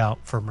cry out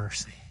for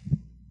mercy.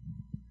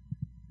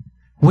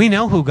 We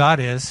know who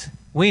God is.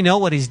 We know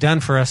what he's done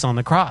for us on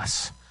the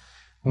cross.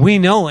 We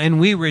know,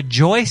 and we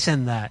rejoice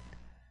in that.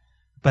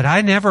 But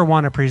I never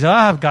want to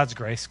presume, God's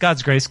grace,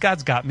 God's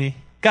got me.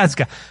 I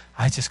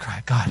just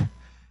cry, God,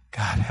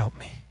 help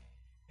me.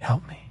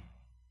 Help me.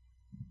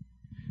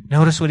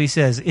 Notice what he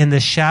says, in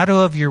the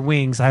shadow of your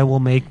wings I will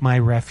make my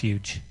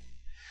refuge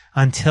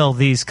until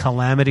these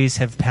calamities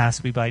have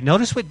passed me by.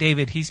 Notice what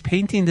he's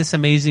painting this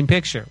amazing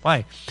picture.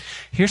 Why?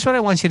 Here's what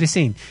I want you to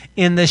see.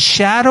 In the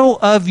shadow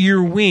of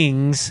your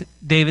wings,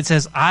 David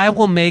says, I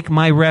will make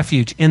my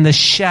refuge. In the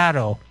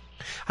shadow.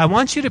 I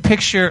want you to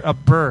picture a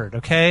bird,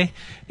 okay?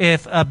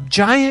 If a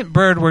giant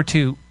bird were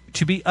to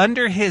be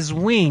under his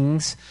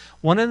wings,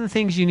 one of the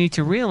things you need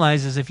to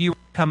realize is if you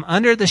come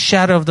under the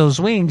shadow of those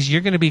wings,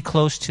 you're going to be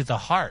close to the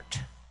heart.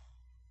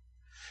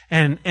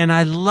 And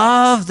I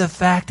love the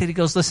fact that he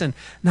goes, listen,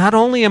 not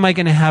only am I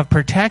going to have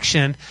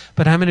protection,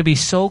 but I'm going to be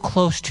so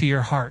close to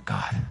your heart,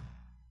 God,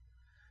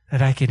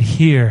 that I could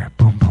hear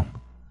boom, boom,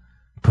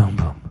 boom,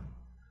 boom,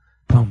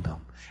 boom, boom.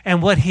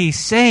 And what he's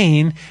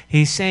saying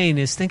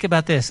is, think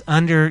about this.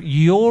 Under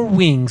your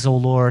wings, O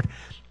Lord,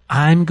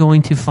 I'm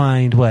going to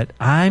find what?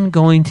 I'm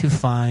going to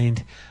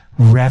find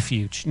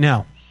refuge.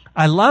 Now,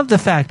 I love the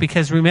fact,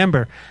 because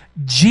remember,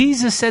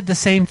 Jesus said the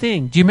same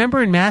thing. Do you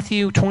remember in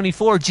Matthew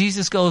 24,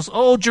 Jesus goes,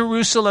 oh,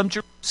 Jerusalem,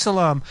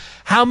 Jerusalem,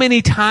 how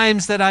many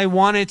times that I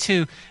wanted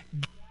to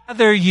get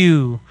gather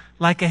you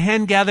like a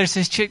hen gathers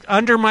his chick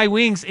under my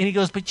wings. And he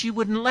goes, but you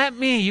wouldn't let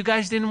me. You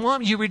guys didn't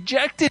want me. You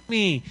rejected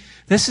me.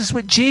 This is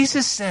what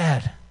Jesus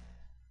said.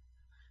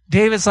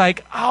 David's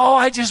like, oh,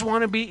 I just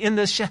want to be in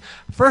the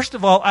First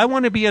of all, I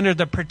want to be under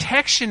the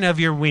protection of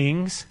your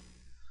wings.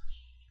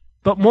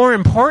 But more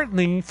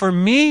importantly, for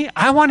me,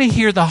 I want to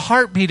hear the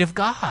heartbeat of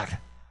God.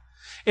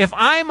 If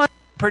I'm under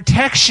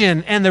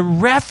protection and the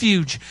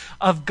refuge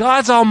of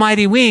God's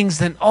almighty wings,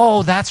 then,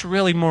 oh, that's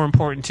really more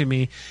important to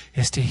me,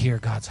 is to hear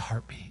God's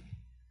heartbeat.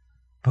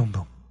 Boom,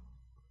 boom.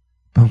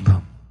 Boom,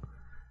 boom.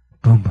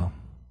 Boom, boom.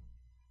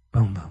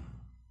 Boom, boom.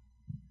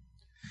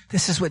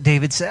 This is what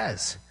David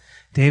says.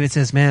 David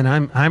says, man,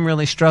 I'm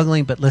really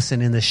struggling, but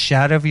listen, in the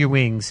shadow of your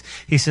wings,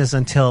 he says,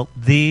 until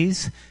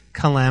these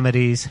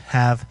calamities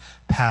have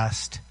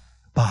passed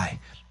by.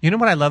 You know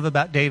what I love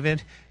about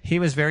David? He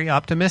was very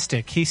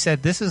optimistic. He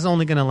said, this is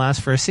only going to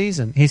last for a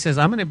season. He says,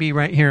 I'm going to be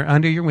right here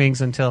under your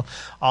wings until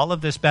all of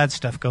this bad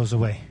stuff goes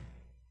away.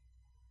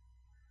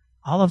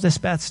 All of this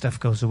bad stuff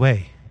goes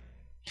away.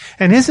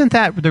 And isn't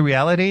that the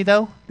reality,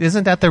 though?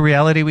 Isn't that the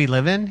reality we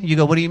live in? You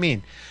go, what do you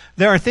mean?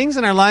 There are things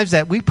in our lives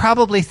that we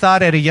probably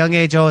thought at a young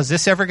age, oh, is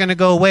this ever going to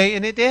go away?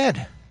 And it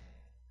did.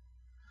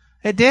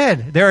 It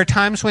did. There are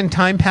times when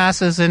time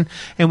passes and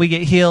we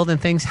get healed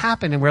and things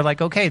happen and we're like,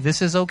 okay,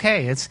 this is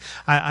okay.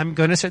 I'm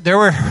going to say, there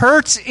were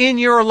hurts in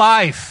your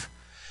life.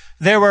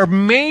 There were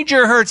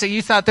major hurts that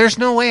you thought, there's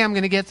no way I'm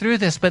going to get through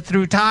this. But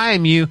through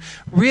time, you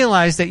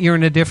realize that you're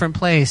in a different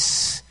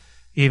place,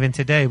 even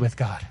today with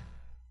God.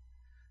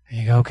 And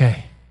you go,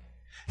 okay.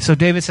 So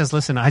David says,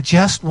 listen, I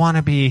just want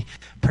to be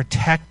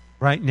protected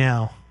right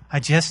now. I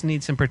just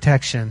need some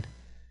protection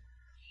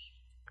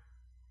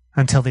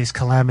until these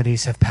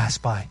calamities have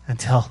passed by.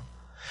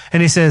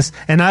 And he says,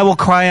 and I will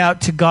cry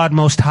out to God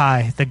Most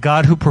High, the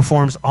God who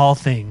performs all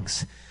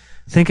things.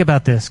 Think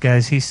about this,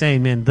 guys. He's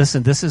saying, man,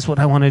 listen, this is what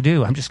I want to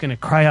do. I'm just going to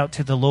cry out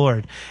to the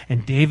Lord.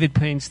 And David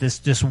paints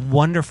this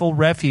wonderful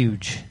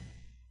refuge.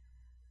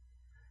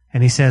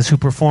 And he says, who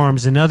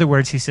performs. In other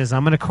words, he says,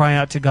 I'm going to cry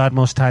out to God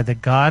Most High, the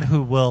God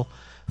who will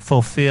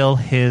fulfill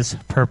his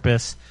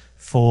purpose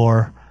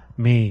for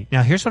me.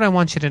 Now, here's what I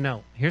want you to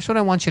know. Here's what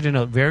I want you to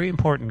know. Very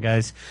important,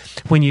 guys.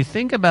 When you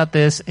think about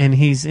this, and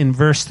he's in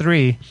verse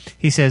 3,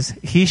 he says,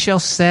 he shall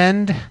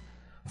send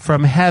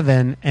from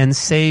heaven and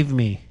save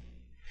me.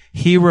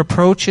 He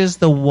reproaches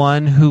the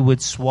one who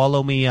would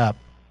swallow me up.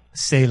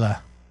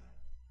 Selah.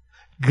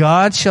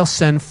 God shall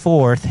send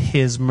forth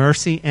his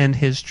mercy and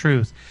his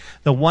truth.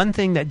 The one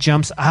thing that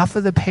jumps off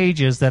of the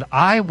pages that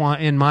I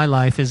want in my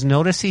life is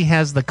notice he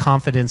has the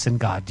confidence in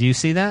God. Do you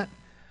see that?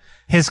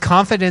 His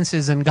confidence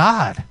is in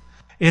God.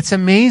 It's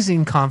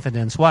amazing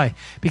confidence. Why?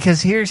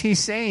 Because he's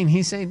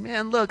saying,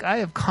 man, look, I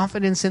have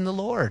confidence in the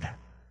Lord.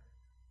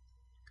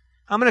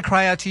 I'm going to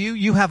cry out to you.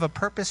 You have a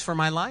purpose for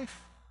my life.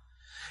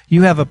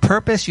 You have a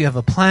purpose, you have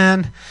a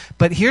plan.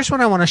 But here's what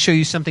I want to show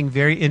you something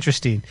very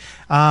interesting.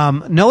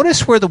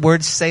 Notice where the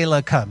word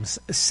Selah comes.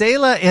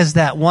 Selah is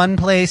that one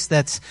place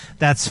that's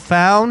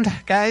found,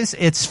 guys.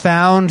 It's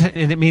found,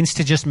 and it means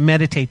to just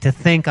meditate, to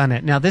think on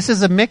it. Now, this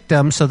is a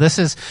mikdam, so this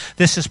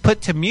is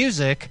put to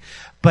music,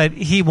 but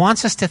he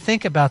wants us to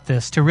think about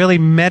this, to really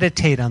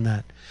meditate on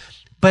that.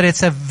 But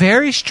it's a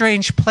very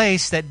strange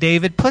place that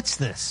David puts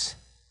this.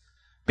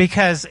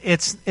 Because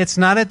it's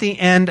not at the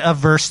end of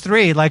verse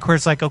 3, like where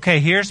it's like, okay,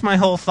 here's my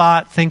whole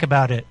thought, think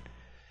about it.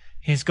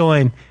 He's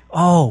going,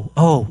 oh,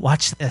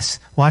 watch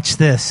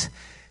this.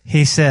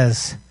 He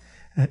says,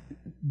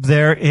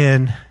 there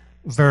in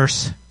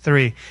verse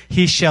 3,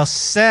 he shall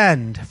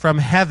send from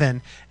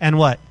heaven and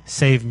what?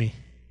 Save me.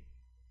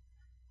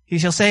 He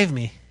shall save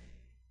me.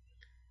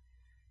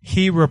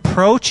 He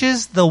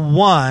reproaches the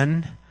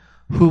one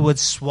who would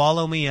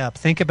swallow me up.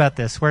 Think about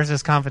this. Where's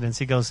his confidence?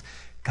 He goes,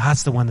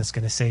 God's the one that's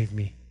going to save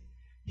me.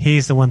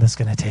 He's the one that's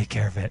going to take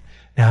care of it.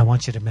 Now I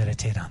want you to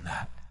meditate on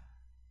that.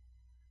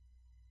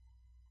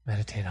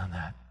 Meditate on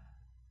that.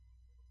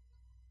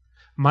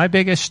 My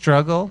biggest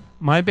struggle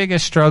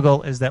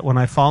is that when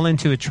I fall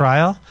into a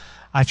trial,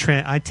 I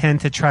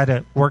tend to try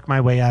to work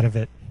my way out of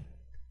it.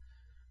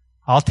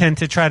 I'll tend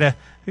to try to,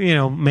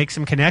 make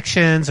some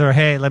connections or,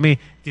 hey, let me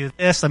do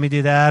this, let me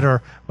do that,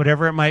 or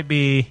whatever it might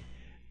be.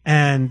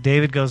 And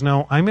David goes,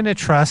 no, I'm going to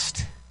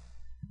trust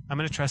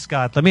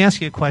God. Let me ask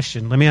you a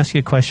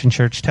question,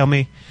 church. Tell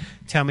me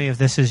if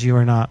this is you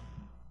or not.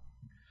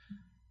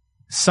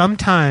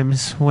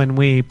 Sometimes when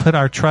we put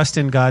our trust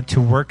in God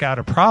to work out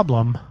a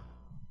problem,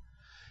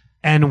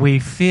 and we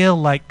feel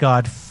like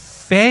God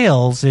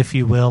fails, if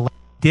you will,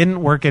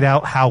 didn't work it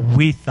out how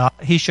we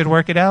thought he should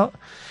work it out,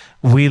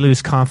 we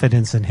lose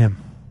confidence in him.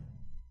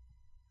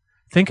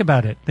 Think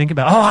about it.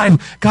 God,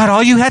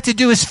 all you had to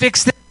do is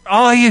fix this.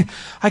 I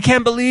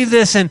can't believe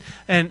this. And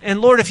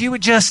Lord, if you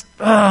would just,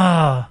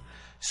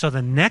 So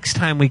the next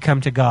time we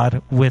come to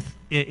God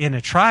in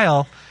a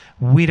trial,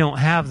 we don't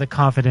have the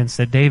confidence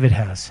that David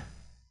has.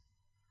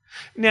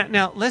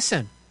 Now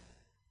listen.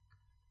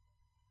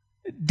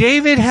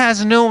 David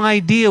has no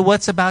idea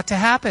what's about to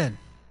happen.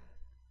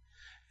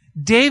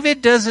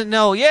 David doesn't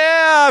know,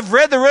 I've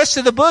read the rest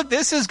of the book.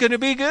 This is going to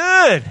be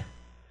good.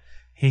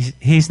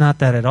 He's not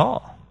that at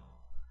all.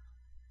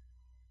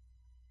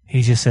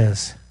 He just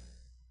says,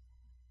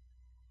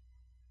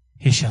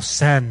 He shall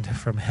send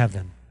from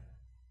heaven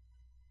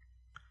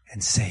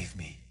and save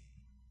me.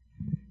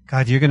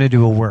 God, you're going to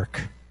do a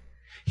work.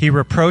 He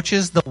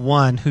reproaches the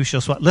one who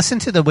shall swat. Listen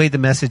to the way the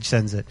Message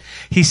sends it.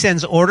 He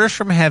sends orders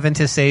from heaven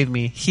to save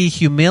me. He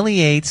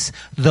humiliates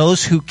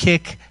those who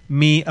kick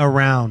me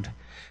around.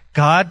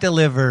 God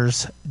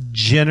delivers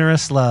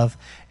generous love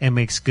and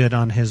makes good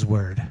on his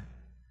word.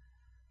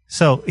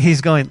 So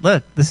he's going,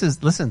 look,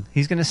 listen,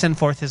 he's going to send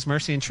forth his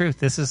mercy and truth.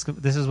 This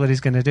is what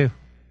he's going to do.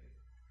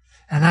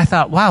 And I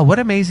thought, wow, what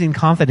amazing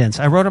confidence.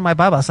 I wrote in my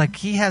Bible, I was like,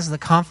 he has the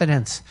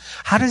confidence.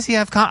 How does he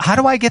have how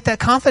do I get that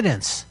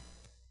confidence?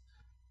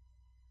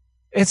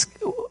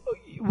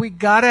 We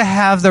got to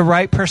have the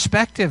right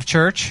perspective,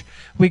 church.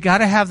 We got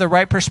to have the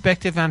right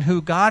perspective on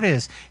who God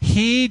is.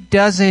 He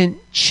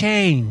doesn't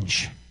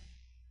change.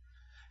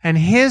 And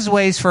his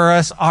ways for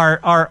us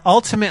are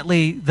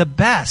ultimately the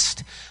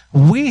best.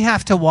 We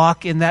have to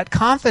walk in that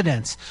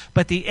confidence.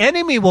 But the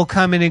enemy will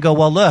come in and go,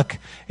 well, look,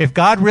 if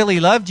God really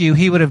loved you,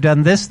 he would have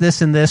done this,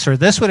 this, and this, or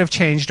this would have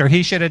changed, or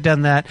he should have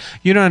done that.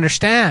 You don't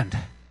understand.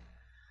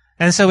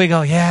 And so we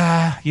go,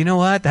 yeah, you know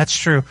what? That's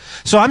true.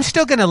 So I'm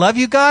still going to love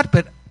you, God,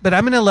 but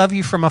I'm going to love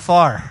you from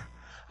afar.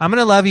 I'm going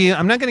to love you.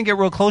 I'm not going to get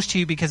real close to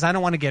you because I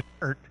don't want to get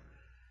hurt.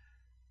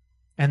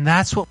 And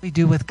that's what we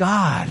do with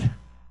God.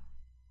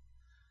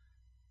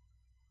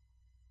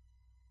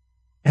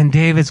 And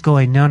David's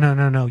going,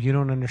 no, you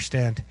don't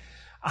understand.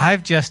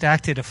 I've just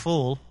acted a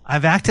fool.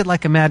 I've acted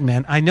like a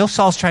madman. I know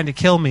Saul's trying to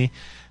kill me,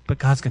 but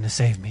God's going to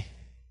save me.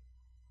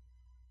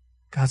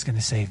 God's going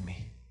to save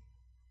me.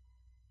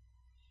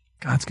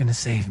 God's going to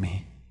save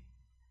me.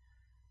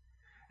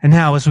 And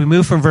now, as we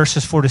move from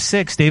verses 4 to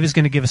 6, David's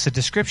going to give us a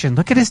description.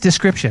 Look at his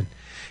description.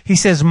 He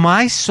says,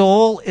 my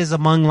soul is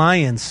among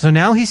lions. So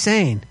now he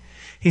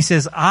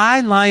says, I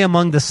lie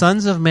among the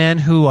sons of men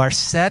who are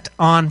set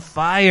on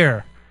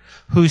fire,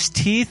 whose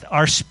teeth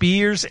are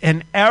spears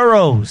and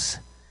arrows,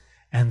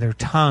 and their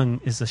tongue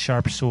is a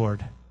sharp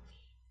sword.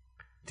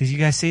 Did you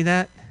guys see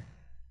that?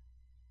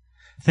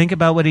 Think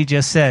about what he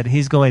just said.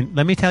 He's going,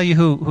 let me tell you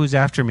who's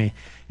after me.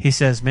 He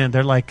says, man,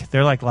 they're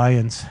like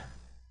lions.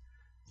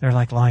 They're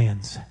like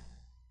lions.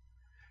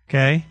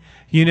 Okay?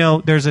 You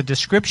know, there's a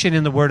description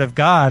in the Word of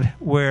God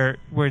where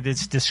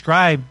it's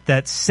described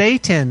that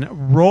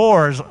Satan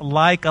roars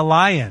like a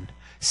lion,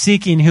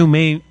 seeking who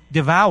may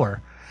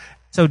devour.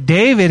 So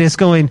David is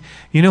going,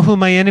 you know who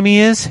my enemy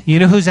is? You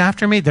know who's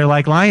after me? They're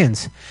like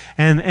lions.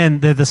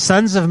 And they're the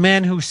sons of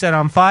men who set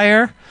on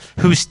fire,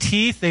 whose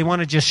teeth, they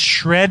want to just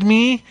shred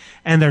me,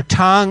 and their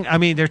tongue,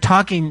 they're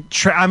talking,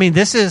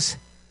 this is...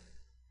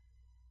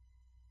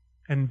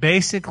 And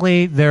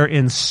basically, they're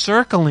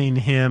encircling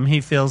him, he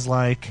feels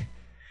like,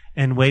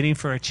 and waiting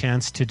for a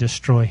chance to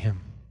destroy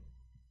him.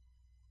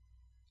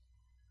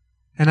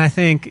 And I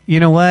think,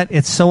 you know what?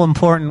 It's so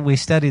important we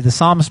study the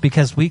Psalms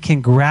because we can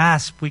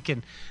grasp, we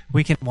can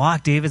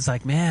walk. David's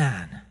like,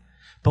 man.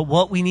 But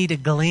what we need to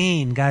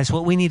glean, guys,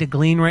 what we need to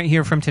glean right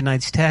here from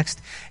tonight's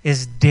text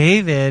is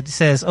David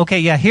says, okay,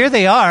 yeah, here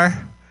they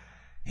are.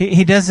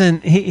 He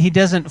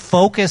doesn't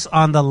focus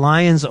on the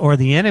lions or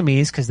the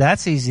enemies because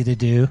that's easy to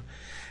do.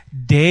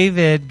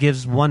 David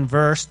gives one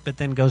verse, but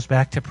then goes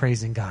back to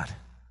praising God.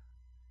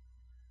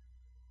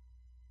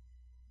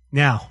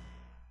 Now,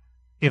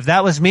 if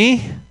that was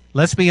me,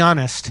 let's be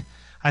honest.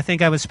 I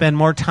think I would spend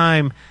more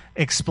time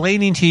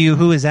explaining to you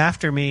who is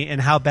after me and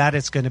how bad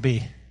it's going to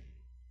be.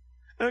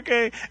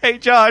 Okay, hey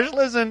Josh,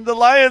 listen, the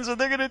lions, they're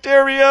going to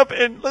tear me up,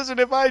 and listen,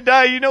 if I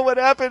die, you know what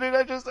happened, and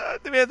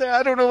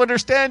I don't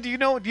understand. Do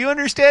you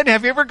understand?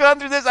 Have you ever gone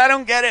through this? I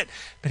don't get it.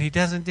 But he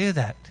doesn't do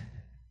that.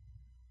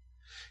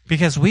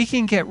 Because we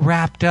can get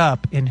wrapped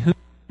up in who the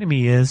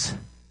enemy is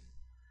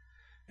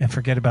and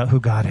forget about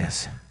who God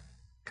is.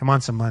 Come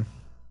on, someone.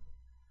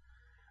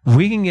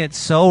 We can get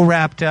so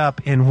wrapped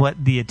up in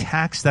what the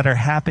attacks that are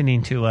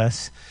happening to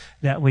us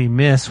that we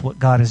miss what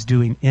God is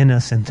doing in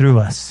us and through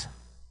us.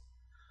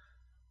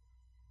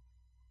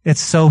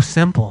 It's so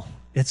simple.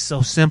 It's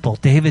so simple.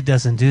 David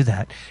doesn't do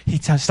that. He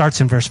starts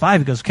in verse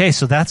 5. He goes, okay,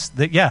 so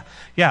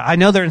I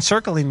know they're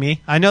encircling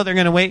me. I know they're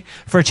going to wait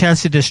for a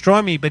chance to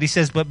destroy me. But he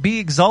says, but be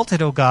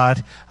exalted, O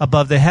God,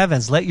 above the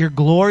heavens. Let your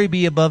glory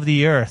be above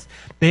the earth.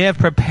 They have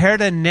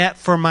prepared a net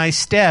for my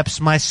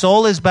steps. My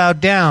soul is bowed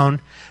down.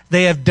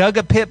 They have dug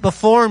a pit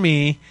before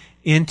me.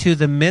 Into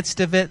the midst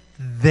of it,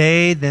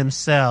 they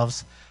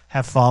themselves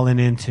have fallen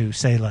into.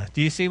 Selah.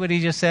 Do you see what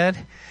he just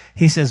said?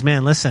 He says,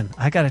 man, listen,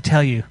 I got to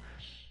tell you,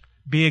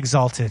 be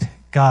exalted.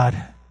 God,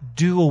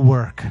 do a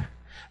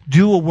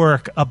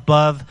work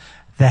above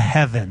the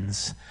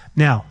heavens.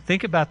 Now,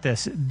 think about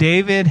this.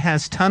 David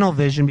has tunnel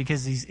vision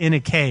because he's in a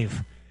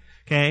cave.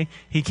 Okay?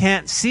 He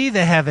can't see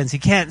the heavens. He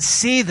can't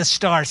see the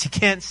stars. He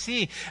can't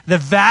see the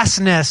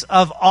vastness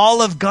of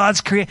all of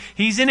God's creation.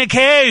 He's in a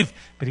cave.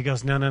 But he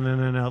goes, no.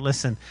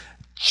 Listen,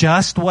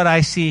 just what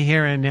I see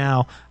here and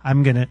now,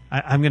 I'm going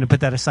to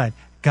put that aside.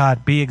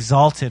 God, be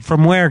exalted.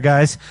 From where,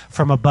 guys?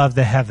 From above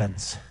the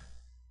heavens.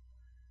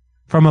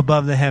 from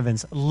above the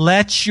heavens.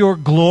 Let your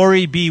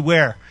glory be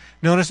where?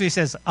 Notice what he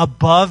says,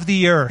 above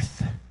the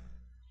earth.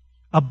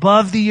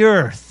 Above the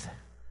earth.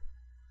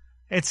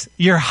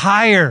 You're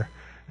higher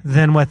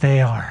than what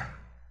they are.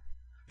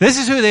 This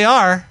is who they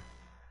are.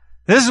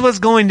 This is what's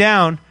going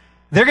down.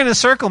 They're going to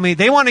circle me.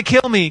 They want to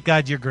kill me.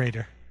 God, you're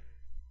greater.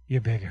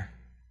 You're bigger.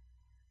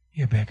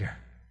 You're bigger.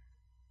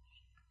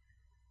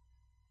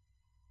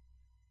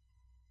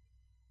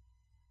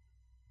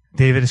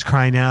 David is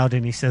crying out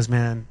and he says,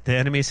 man, the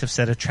enemies have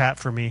set a trap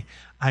for me.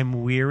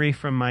 I'm weary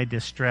from my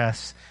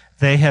distress.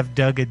 They have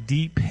dug a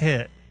deep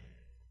pit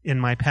in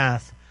my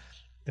path.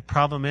 The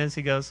problem is,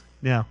 he goes,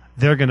 no,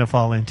 they're going to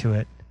fall into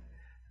it.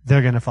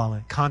 They're going to fall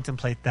in.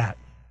 Contemplate that.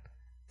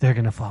 They're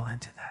going to fall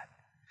into that.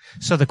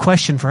 So the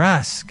question for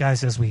us,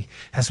 guys, as we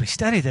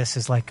study this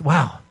is like,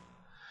 wow,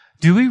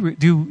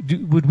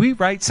 would we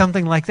write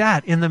something like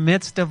that in the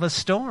midst of a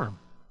storm?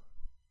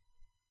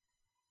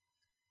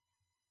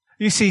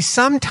 You see,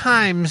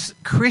 sometimes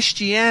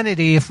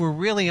Christianity, if we're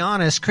really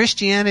honest,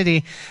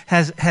 Christianity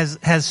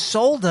has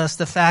sold us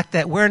the fact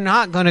that we're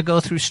not going to go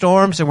through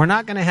storms and we're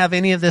not going to have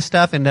any of this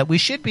stuff, and that we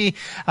should be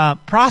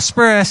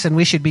prosperous and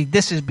we should be,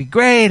 this is be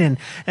great and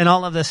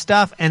all of this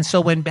stuff. And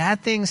so when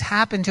bad things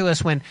happen to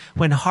us,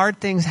 when hard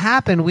things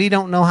happen, we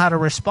don't know how to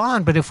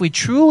respond. But if we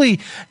truly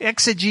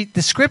exegete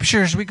the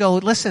scriptures, we go,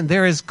 listen,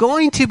 there is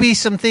going to be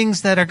some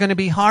things that are going to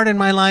be hard in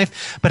my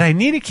life, but I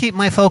need to keep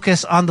my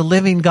focus on the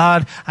living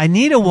God. I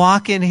need to walk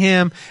in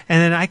Him,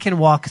 and then I can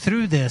walk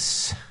through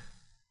this,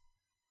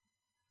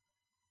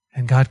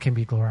 and God can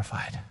be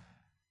glorified.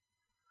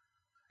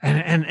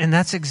 And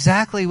that's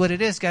exactly what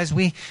it is, guys.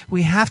 We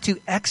have to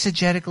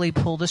exegetically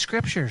pull the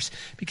scriptures,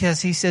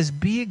 because He says,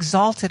 be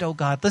exalted, O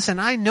God. Listen,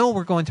 I know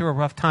we're going through a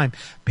rough time.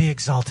 Be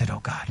exalted, O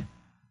God.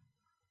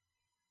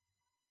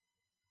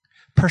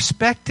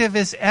 Perspective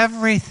is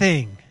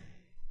everything.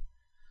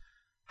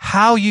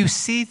 How you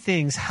see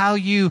things, how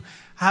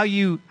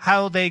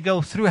they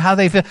go through, how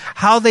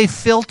they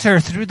filter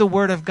through the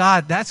Word of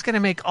God. That's going to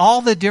make all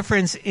the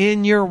difference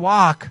in your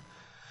walk.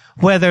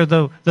 Whether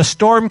the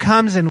storm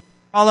comes and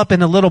all up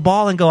in a little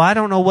ball and go, I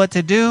don't know what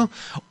to do,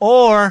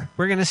 or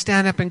we're going to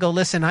stand up and go,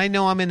 listen, I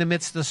know I'm in the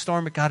midst of the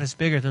storm, but God is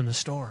bigger than the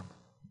storm.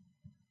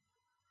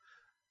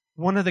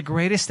 One of the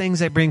greatest things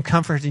that bring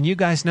comfort, and you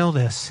guys know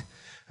this,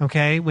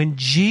 okay, when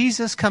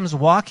Jesus comes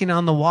walking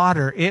on the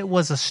water, it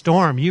was a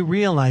storm. You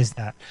realize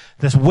that.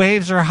 The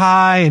waves are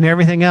high and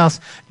everything else.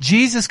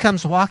 Jesus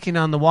comes walking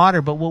on the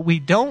water, but what we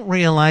don't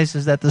realize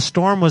is that the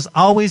storm was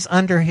always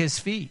under His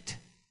feet.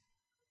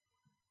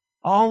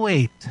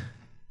 Always.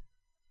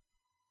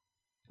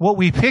 What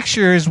we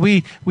picture is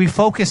we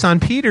focus on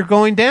Peter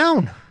going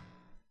down.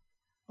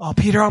 Oh,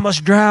 Peter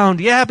almost drowned.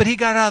 Yeah, but he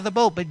got out of the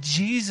boat. But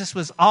Jesus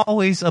was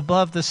always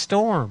above the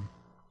storm.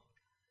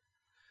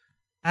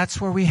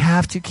 That's where we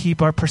have to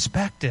keep our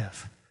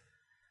perspective.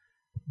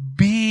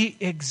 Be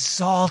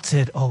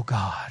exalted, O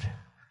God.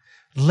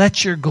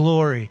 Let your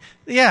glory.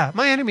 Yeah,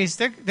 my enemies,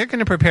 they're going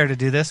to prepare to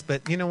do this,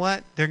 but you know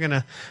what? They're going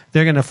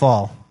to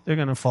fall. They're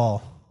going to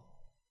fall.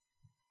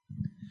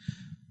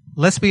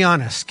 Let's be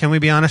honest. Can we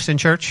be honest in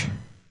church?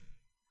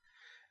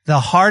 The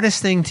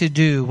hardest thing to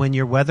do when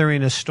you're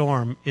weathering a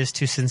storm is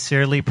to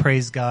sincerely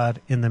praise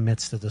God in the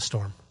midst of the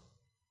storm.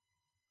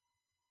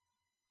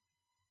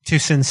 To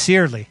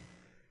sincerely.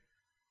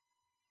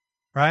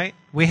 Right?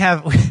 We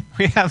have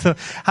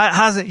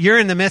how's it? You're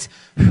in the midst.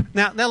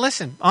 Now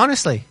listen,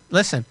 honestly,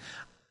 listen.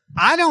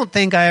 I don't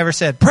think I ever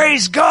said,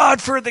 praise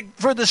God for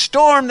the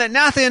storm that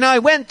Nathan and I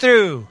went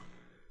through.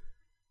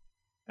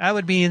 That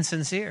would be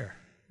insincere.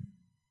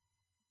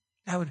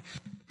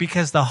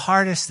 Because the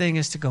hardest thing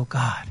is to go,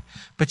 God.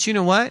 But you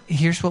know what?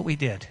 Here's what we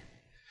did.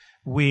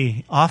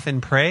 We often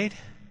prayed.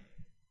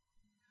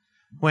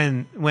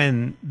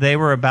 When they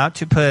were about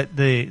to put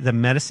the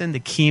medicine, the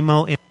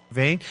chemo in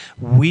vein,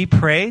 we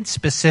prayed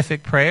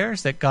specific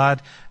prayers that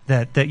God,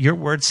 that your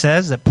word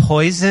says that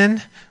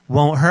poison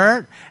won't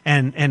hurt,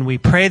 and we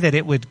pray that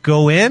it would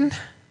go in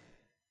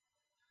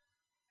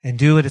and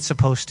do what it's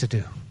supposed to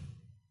do.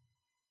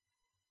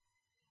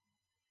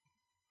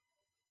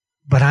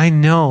 But I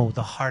know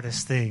the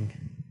hardest thing,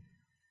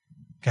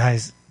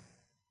 guys,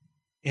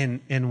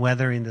 in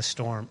weathering the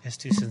storm is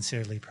to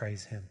sincerely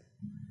praise Him.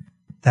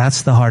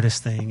 That's the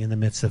hardest thing in the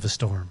midst of a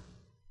storm.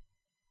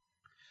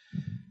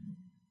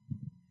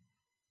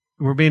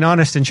 We're being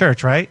honest in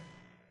church, right?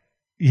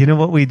 You know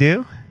what we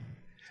do?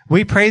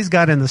 We praise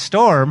God in the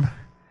storm,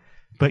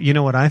 but you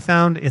know what I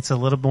found? It's a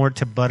little more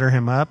to butter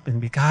Him up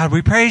and be, God,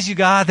 we praise you,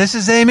 God. This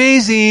is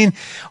amazing.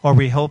 Or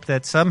we hope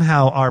that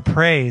somehow our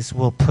praise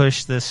will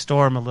push this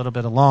storm a little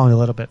bit along a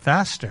little bit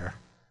faster.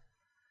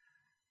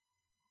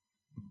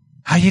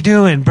 How you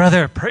doing,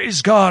 brother?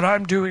 Praise God,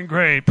 I'm doing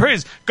great.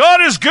 Praise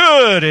God is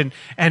good.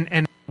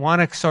 And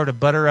want to sort of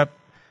butter up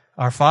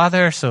our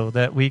Father so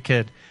that we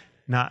could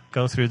not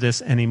go through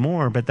this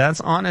anymore. But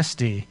that's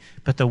honesty.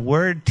 But the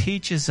Word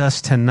teaches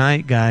us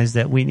tonight, guys,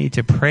 that we need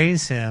to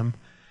praise Him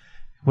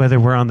whether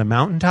we're on the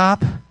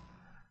mountaintop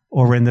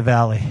or we're in the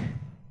valley.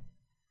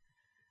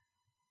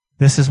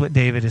 This is what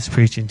David is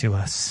preaching to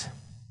us.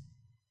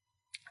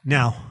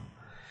 Now,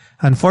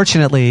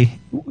 Unfortunately,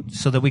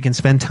 so that we can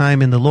spend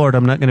time in the Lord,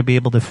 I'm not going to be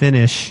able to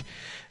finish,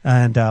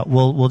 and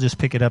we'll just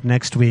pick it up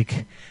next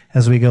week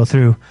as we go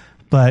through.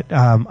 But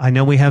I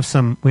know we have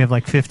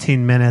like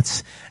 15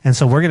 minutes, and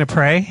so we're going to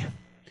pray.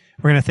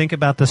 We're going to think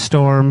about the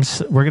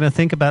storms. We're going to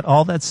think about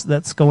all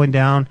that's going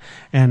down,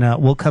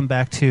 and we'll come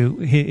back to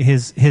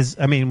his.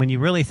 I mean, when you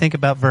really think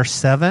about verse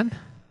 7,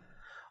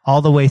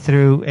 all the way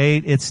through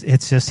 8,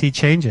 it's just he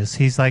changes.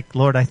 He's like,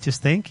 Lord, I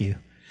just thank you.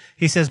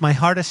 He says, my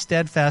heart is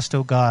steadfast,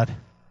 O God.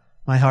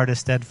 My heart is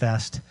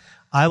steadfast.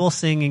 I will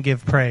sing and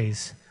give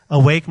praise.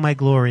 Awake my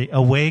glory.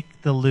 Awake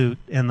the lute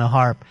and the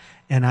harp,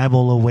 and I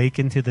will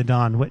awaken to the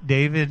dawn. What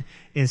David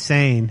is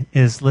saying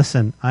is,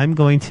 listen, I'm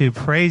going to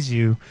praise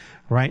you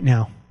right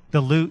now.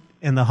 The lute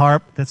and the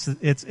harp, it's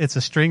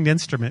a stringed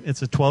instrument.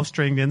 It's a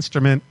 12-stringed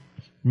instrument.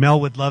 Mel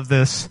would love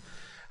this.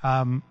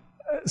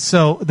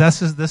 So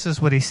this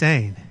is what he's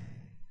saying.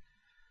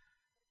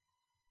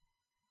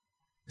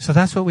 So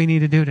that's what we need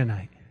to do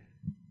tonight.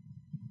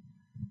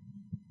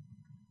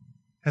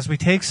 As we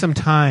take some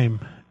time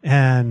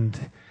and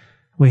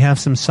we have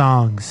some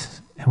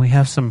songs and we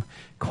have some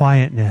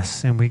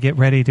quietness and we get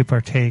ready to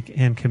partake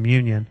in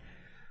communion,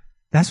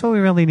 that's what we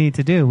really need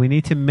to do. We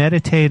need to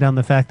meditate on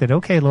the fact that,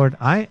 okay, Lord,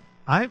 I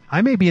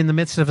may be in the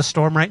midst of a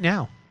storm right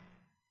now.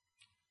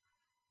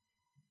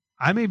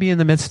 I may be in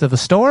the midst of a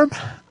storm.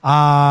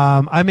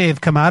 I may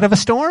have come out of a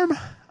storm.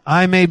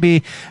 There may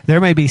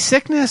be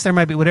sickness. There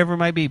might be whatever it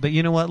might be. But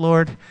you know what,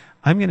 Lord?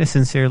 I'm going to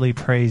sincerely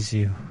praise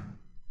you.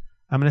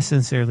 I'm going to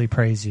sincerely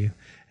praise you.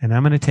 And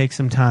I'm going to take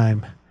some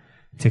time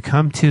to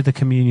come to the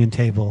communion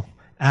table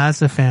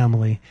as a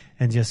family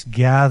and just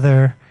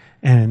gather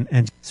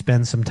and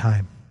spend some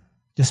time.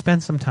 Just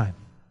spend some time.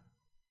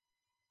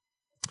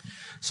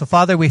 So,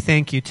 Father, we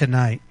thank you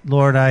tonight.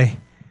 Lord, I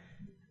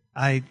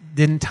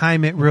didn't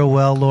time it real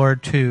well,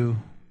 Lord, to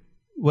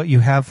what you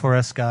have for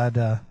us,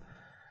 God.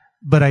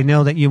 But I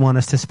know that you want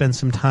us to spend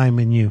some time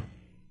in you.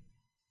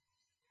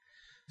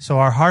 So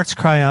our hearts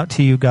cry out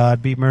to you,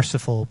 God, be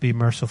merciful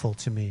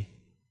to me.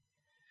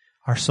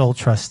 Our soul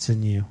trusts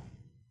in you.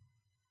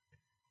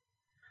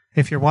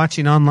 If you're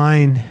watching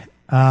online,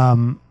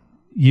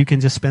 you can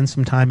just spend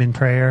some time in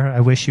prayer.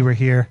 I wish you were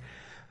here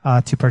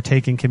to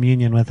partake in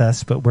communion with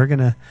us, but we're going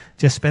to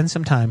just spend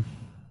some time.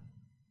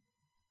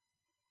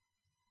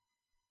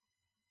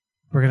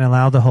 We're going to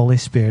allow the Holy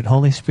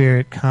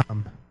Spirit,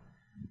 come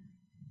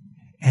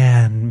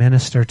and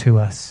minister to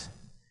us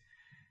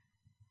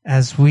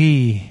as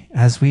we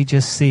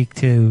just seek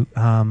to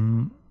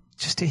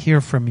just to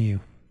hear from you.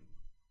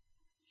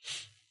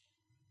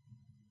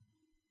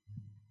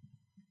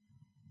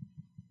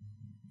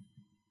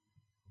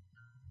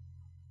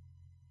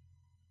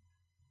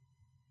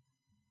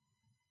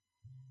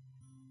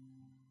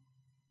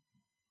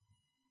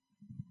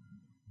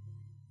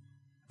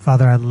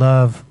 Father, I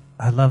love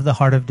the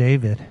heart of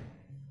David.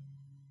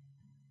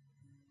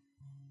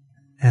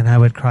 And I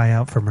would cry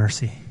out for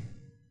mercy.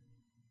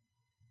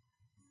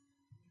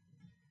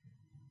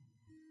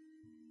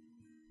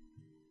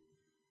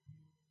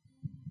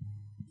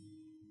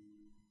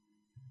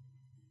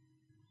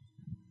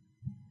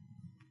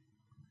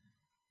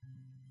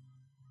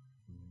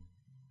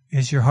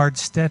 Is your heart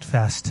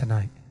steadfast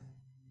tonight?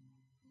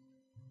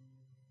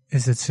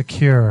 Is it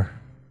secure?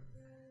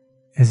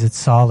 Is it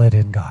solid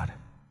in God?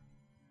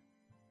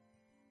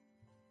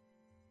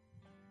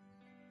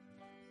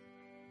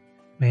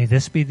 May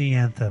this be the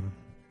anthem.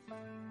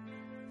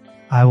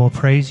 I will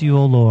praise you,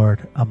 O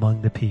Lord,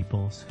 among the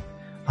peoples.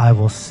 I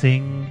will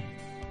sing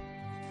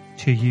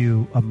to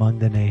you among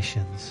the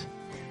nations.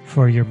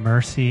 For your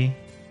mercy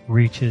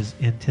reaches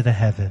into the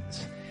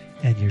heavens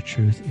and your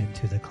truth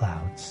into the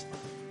clouds.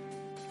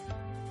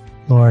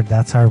 Lord,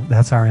 that's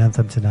our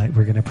anthem tonight.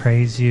 We're going to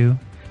praise you.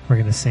 We're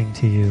going to sing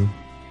to you.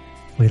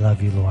 We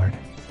love you, Lord.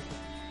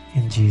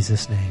 In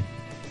Jesus' name,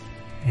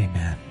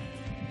 amen.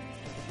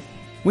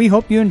 We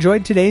hope you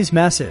enjoyed today's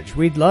message.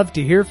 We'd love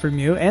to hear from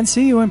you and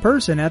see you in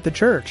person at the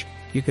church.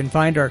 You can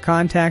find our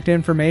contact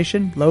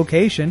information,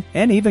 location,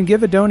 and even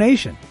give a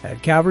donation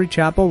at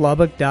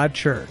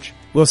calvarychapellubbock.church.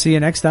 We'll see you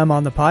next time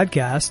on the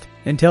podcast.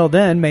 Until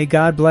then, may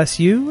God bless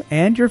you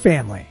and your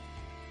family.